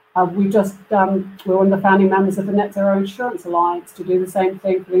 25. We're one of the founding members of the Net Zero Insurance Alliance to do the same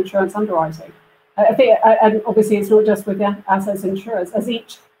thing for the insurance underwriting. I think, and obviously it's not just with the assets insurers, as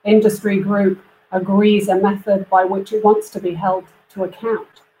each industry group agrees a method by which it wants to be held to account.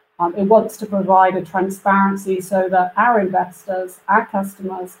 It wants to provide a transparency so that our investors, our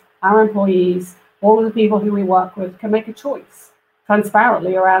customers, our employees, all of the people who we work with can make a choice.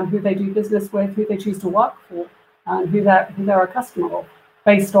 transparently around who they do business with, who they choose to work for, and who they're a customer of,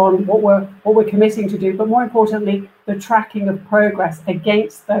 based on what we're committing to do, but more importantly, the tracking of progress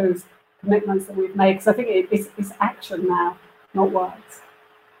against those commitments that we've made. Because I think it's action now, not words.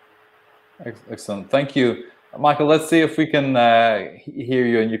 Excellent, thank you, Michael. Let's see if we can hear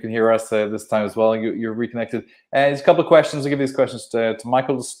you and you can hear us this time as well. You're reconnected. There's a couple of questions. I'll give these questions to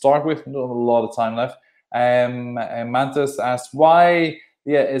Michael to start with. We don't have a lot of time left. Mantis asked, why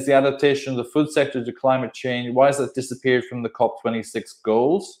is the adaptation of the food sector to climate change, why has that disappeared from the COP26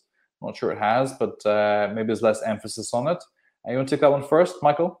 goals? I'm not sure it has, but maybe there's less emphasis on it. You want to take that one first,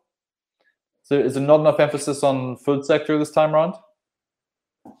 Michael? So is there not enough emphasis on food sector this time around?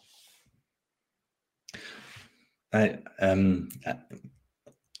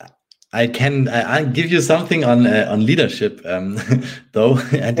 I'll give you something on leadership, though.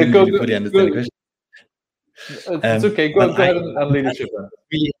 I didn't really fully understand the question. It's okay. Go ahead on leadership. What's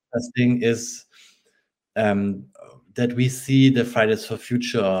really interesting is that we see the Fridays for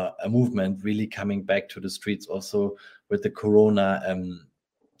Future movement really coming back to the streets, also with the Corona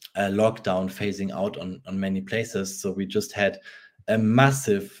lockdown phasing out on many places. So we just had a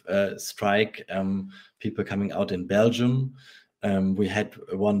massive strike, people coming out in Belgium. We had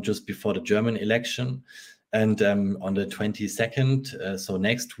one just before the German election, and on the 22nd, so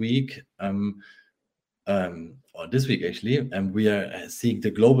next week, or this week actually, we are seeing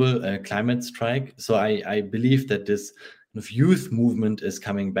the global climate strike. So I believe that this kind of youth movement is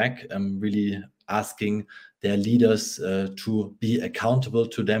coming back, really asking their leaders to be accountable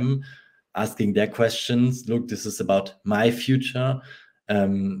to them, asking their questions. Look, this is about my future,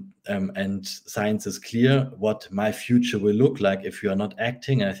 and science is clear what my future will look like if you are not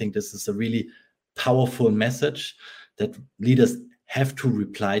acting. And I think this is a really powerful message that leaders have to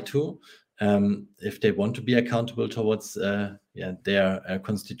reply to if they want to be accountable towards their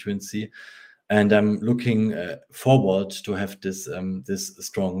constituency. And I'm looking forward to have this this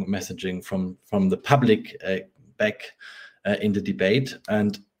strong messaging from the public back in the debate.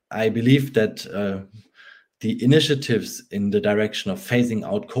 And I believe that the initiatives in the direction of phasing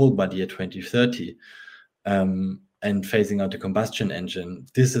out coal by the year 2030 and phasing out the combustion engine,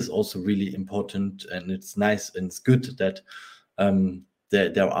 this is also really important. And it's nice and it's good that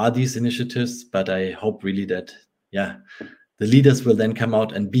there are these initiatives, but I hope really that, the leaders will then come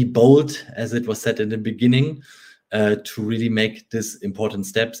out and be bold, as it was said in the beginning, to really make these important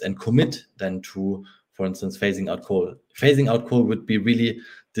steps and commit then to, for instance, phasing out coal. Phasing out coal would be really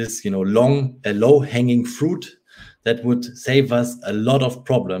this, low-hanging fruit that would save us a lot of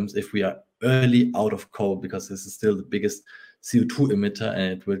problems if we are early out of coal, because this is still the biggest CO2 emitter,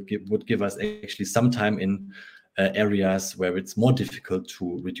 and it would give us actually some time in areas where it's more difficult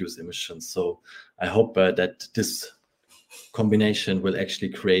to reduce emissions. So I hope that this combination will actually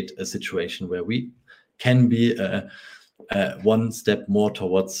create a situation where we can be one step more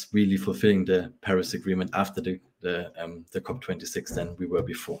towards really fulfilling the Paris Agreement after the COP26 than we were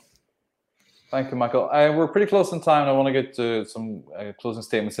before. Thank you, Michael. We're pretty close in time, and I want to get to some closing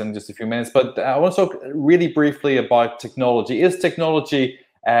statements in just a few minutes, but I want to talk really briefly about technology. Is technology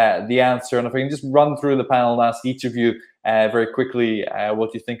the answer? And if I can just run through the panel and ask each of you very quickly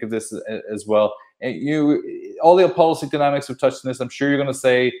what you think of this as well. All the policy dynamics have touched on this. I'm sure you're going to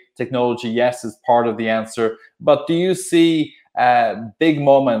say technology, yes, is part of the answer. But do you see big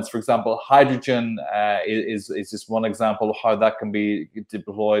moments? For example, hydrogen is just one example of how that can be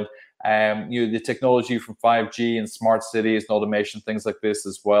deployed. The technology from 5G and smart cities and automation, things like this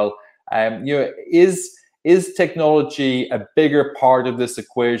as well. Is technology a bigger part of this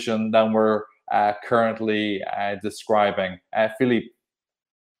equation than we're currently describing? Philippe?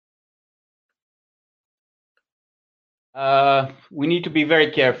 We need to be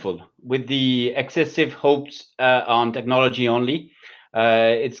very careful with the excessive hopes on technology only.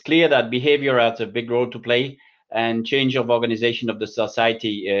 It's clear that behavior has a big role to play, and change of organization of the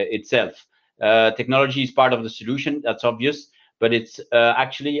society itself. Technology is part of the solution, that's obvious, but it's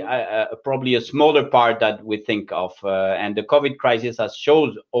actually probably a smaller part that we think of. And the COVID crisis has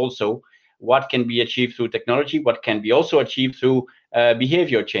shown also what can be achieved through technology, what can be also achieved through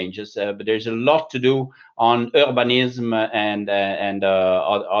behavior changes. But there's a lot to do on urbanism and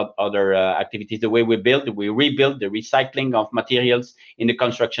other activities, the way we build, we rebuild, the recycling of materials in the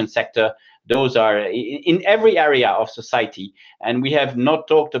construction sector. Those are in every area of society. And we have not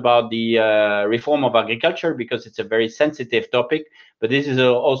talked about the reform of agriculture because it's a very sensitive topic, but this is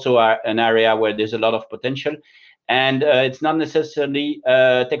also an area where there's a lot of potential. And it's not necessarily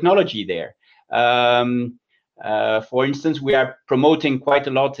technology there. For instance, we are promoting quite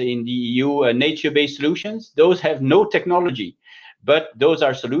a lot in the EU nature-based solutions. Those have no technology, but those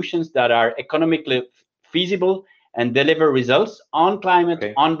are solutions that are economically feasible and deliver results on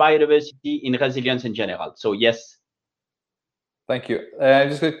climate, on biodiversity, in resilience in general. So yes. Thank you.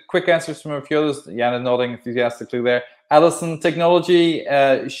 Just a quick answers from a few others. Jana nodding enthusiastically there. Alison, technology,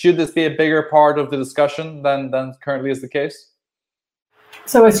 should this be a bigger part of the discussion than currently is the case?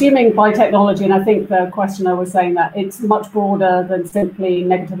 So assuming by technology, and I think the questioner was saying that it's much broader than simply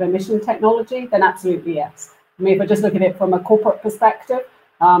negative emission technology, then absolutely yes. I mean, if I just look at it from a corporate perspective,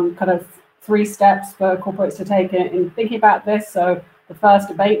 kind of 3 steps for corporates to take in thinking about this. So the first,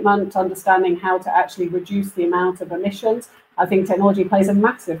 abatement, understanding how to actually reduce the amount of emissions. I think technology plays a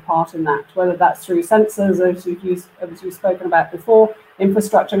massive part in that, whether that's through sensors, as you've spoken about before,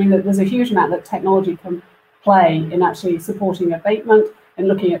 infrastructure. I mean, there's a huge amount that technology can play in actually supporting abatement and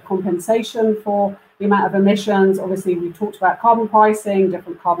looking at compensation for the amount of emissions. Obviously, we talked about carbon pricing,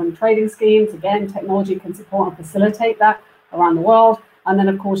 different carbon trading schemes. Again, technology can support and facilitate that around the world. And then,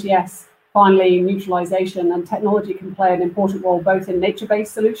 of course, yes, finally, neutralization, and technology can play an important role both in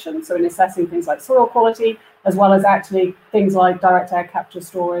nature-based solutions, so in assessing things like soil quality, as well as actually things like direct air capture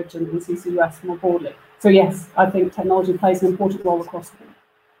storage and CCUS more broadly. So yes, I think technology plays an important role across the board.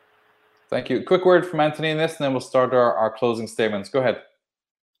 Thank you. Quick word from Anthony in this, and then we'll start our closing statements. Go ahead.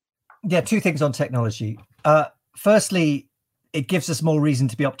 Yeah, 2 things on technology. Firstly, it gives us more reason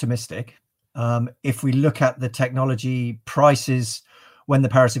to be optimistic. If we look at the technology prices when the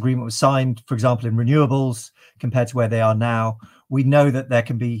Paris Agreement was signed, for example, in renewables compared to where they are now, we know that there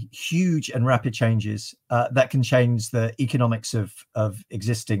can be huge and rapid changes that can change the economics of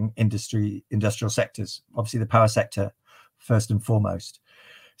existing industrial sectors, obviously the power sector first and foremost.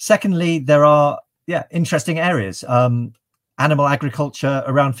 Secondly, there are interesting areas. Animal agriculture,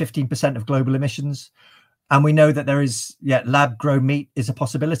 around 15% of global emissions. And we know that there is, lab-grown meat is a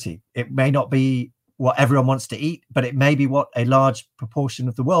possibility. It may not be what everyone wants to eat, but it may be what a large proportion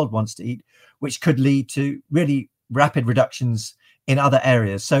of the world wants to eat, which could lead to really rapid reductions in other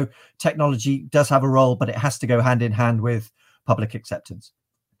areas. So technology does have a role, but it has to go hand in hand with public acceptance.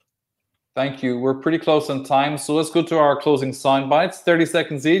 Thank you. We're pretty close on time, so let's go to our closing sound bites, 30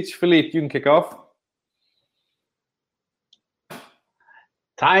 seconds each. Philippe, you can kick off.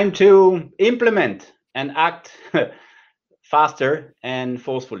 Time to implement and act faster and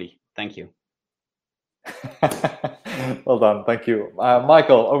forcefully. Thank you. Well done. Thank you.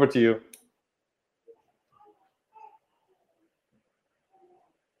 Michael, over to you.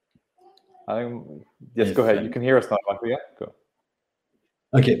 Yes, go ahead. You can hear us now, Michael. Yeah, go.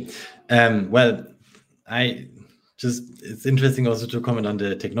 Okay. Well, it's interesting also to comment on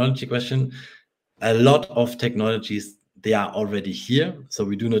the technology question. A lot of technologies, they are already here. So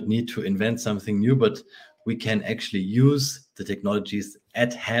we do not need to invent something new, but we can actually use the technologies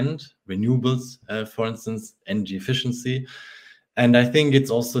at hand, renewables, for instance, energy efficiency. And I think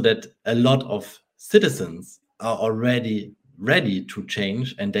it's also that a lot of citizens are already ready to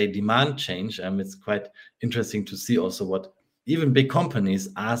change and they demand change. It's quite interesting to see also what even big companies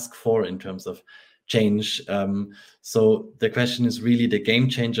ask for in terms of change. So the question is really, the game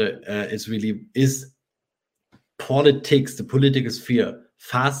changer is politics, the political sphere,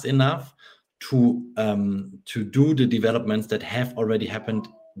 fast enough to do the developments that have already happened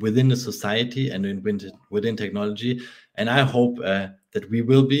within the society and within technology. And I hope that we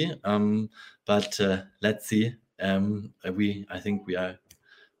will be, but let's see. I think we are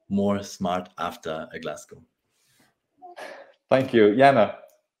more smart after Glasgow. Thank you. Jana.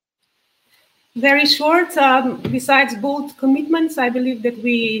 Very short. Besides both commitments, I believe that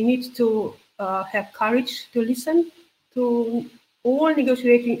we need to have courage to listen to all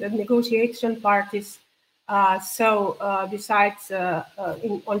negotiation parties. Besides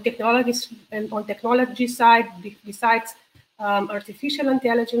on technologies and on technology side, besides artificial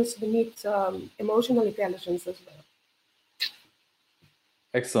intelligence, we need emotional intelligence as well.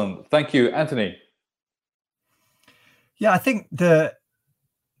 Excellent. Thank you, Anthony. Yeah, I think the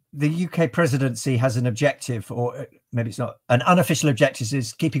UK presidency has an objective, or maybe it's not, an unofficial objective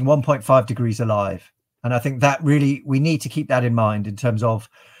is keeping 1.5 degrees alive. And I think that really, we need to keep that in mind in terms of,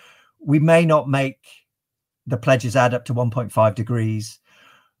 we may not make the pledges add up to 1.5 degrees,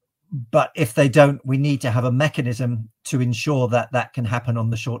 but if they don't, we need to have a mechanism to ensure that that can happen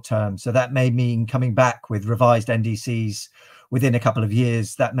on the short term. So that may mean coming back with revised NDCs within a couple of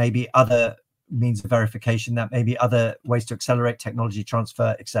years. That may be other means of verification, that may be other ways to accelerate technology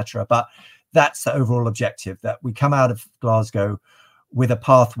transfer, etc. But that's the overall objective, that we come out of Glasgow with a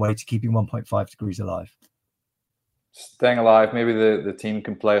pathway to keeping 1.5 degrees alive. Staying alive. Maybe the team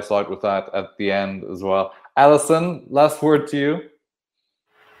can play us out with that at the end as well. Alison, last word to you.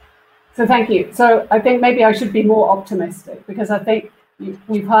 So thank you. So I think maybe I should be more optimistic, because I think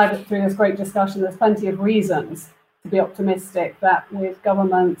we've heard through this great discussion, there's plenty of reasons to be optimistic that with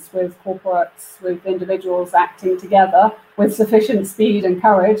governments, with corporates, with individuals acting together with sufficient speed and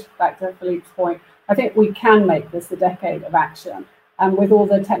courage, back to Philippe's point, I think we can make this the decade of action. And with all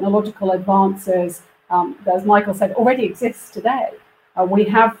the technological advances, as Michael said, already exists today. We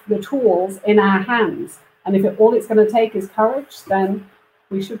have the tools in our hands. And if all it's going to take is courage, then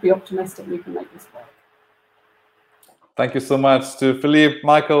we should be optimistic we can make this work. Thank you so much to Philippe,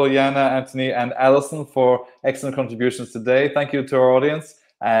 Michael, Jana, Anthony, and Alison for excellent contributions today. Thank you to our audience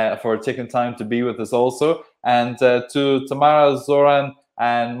for taking time to be with us also. And to Tamara, Zoran,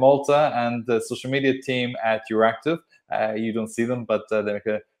 and Malta, and the social media team at Euractiv. You don't see them, but they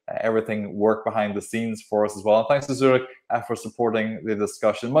make everything work behind the scenes for us as well. And thanks to Zurich for supporting the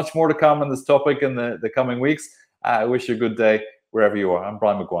discussion. Much more to come on this topic in the coming weeks. I wish you a good day wherever you are. I'm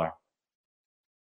Brian McGuire.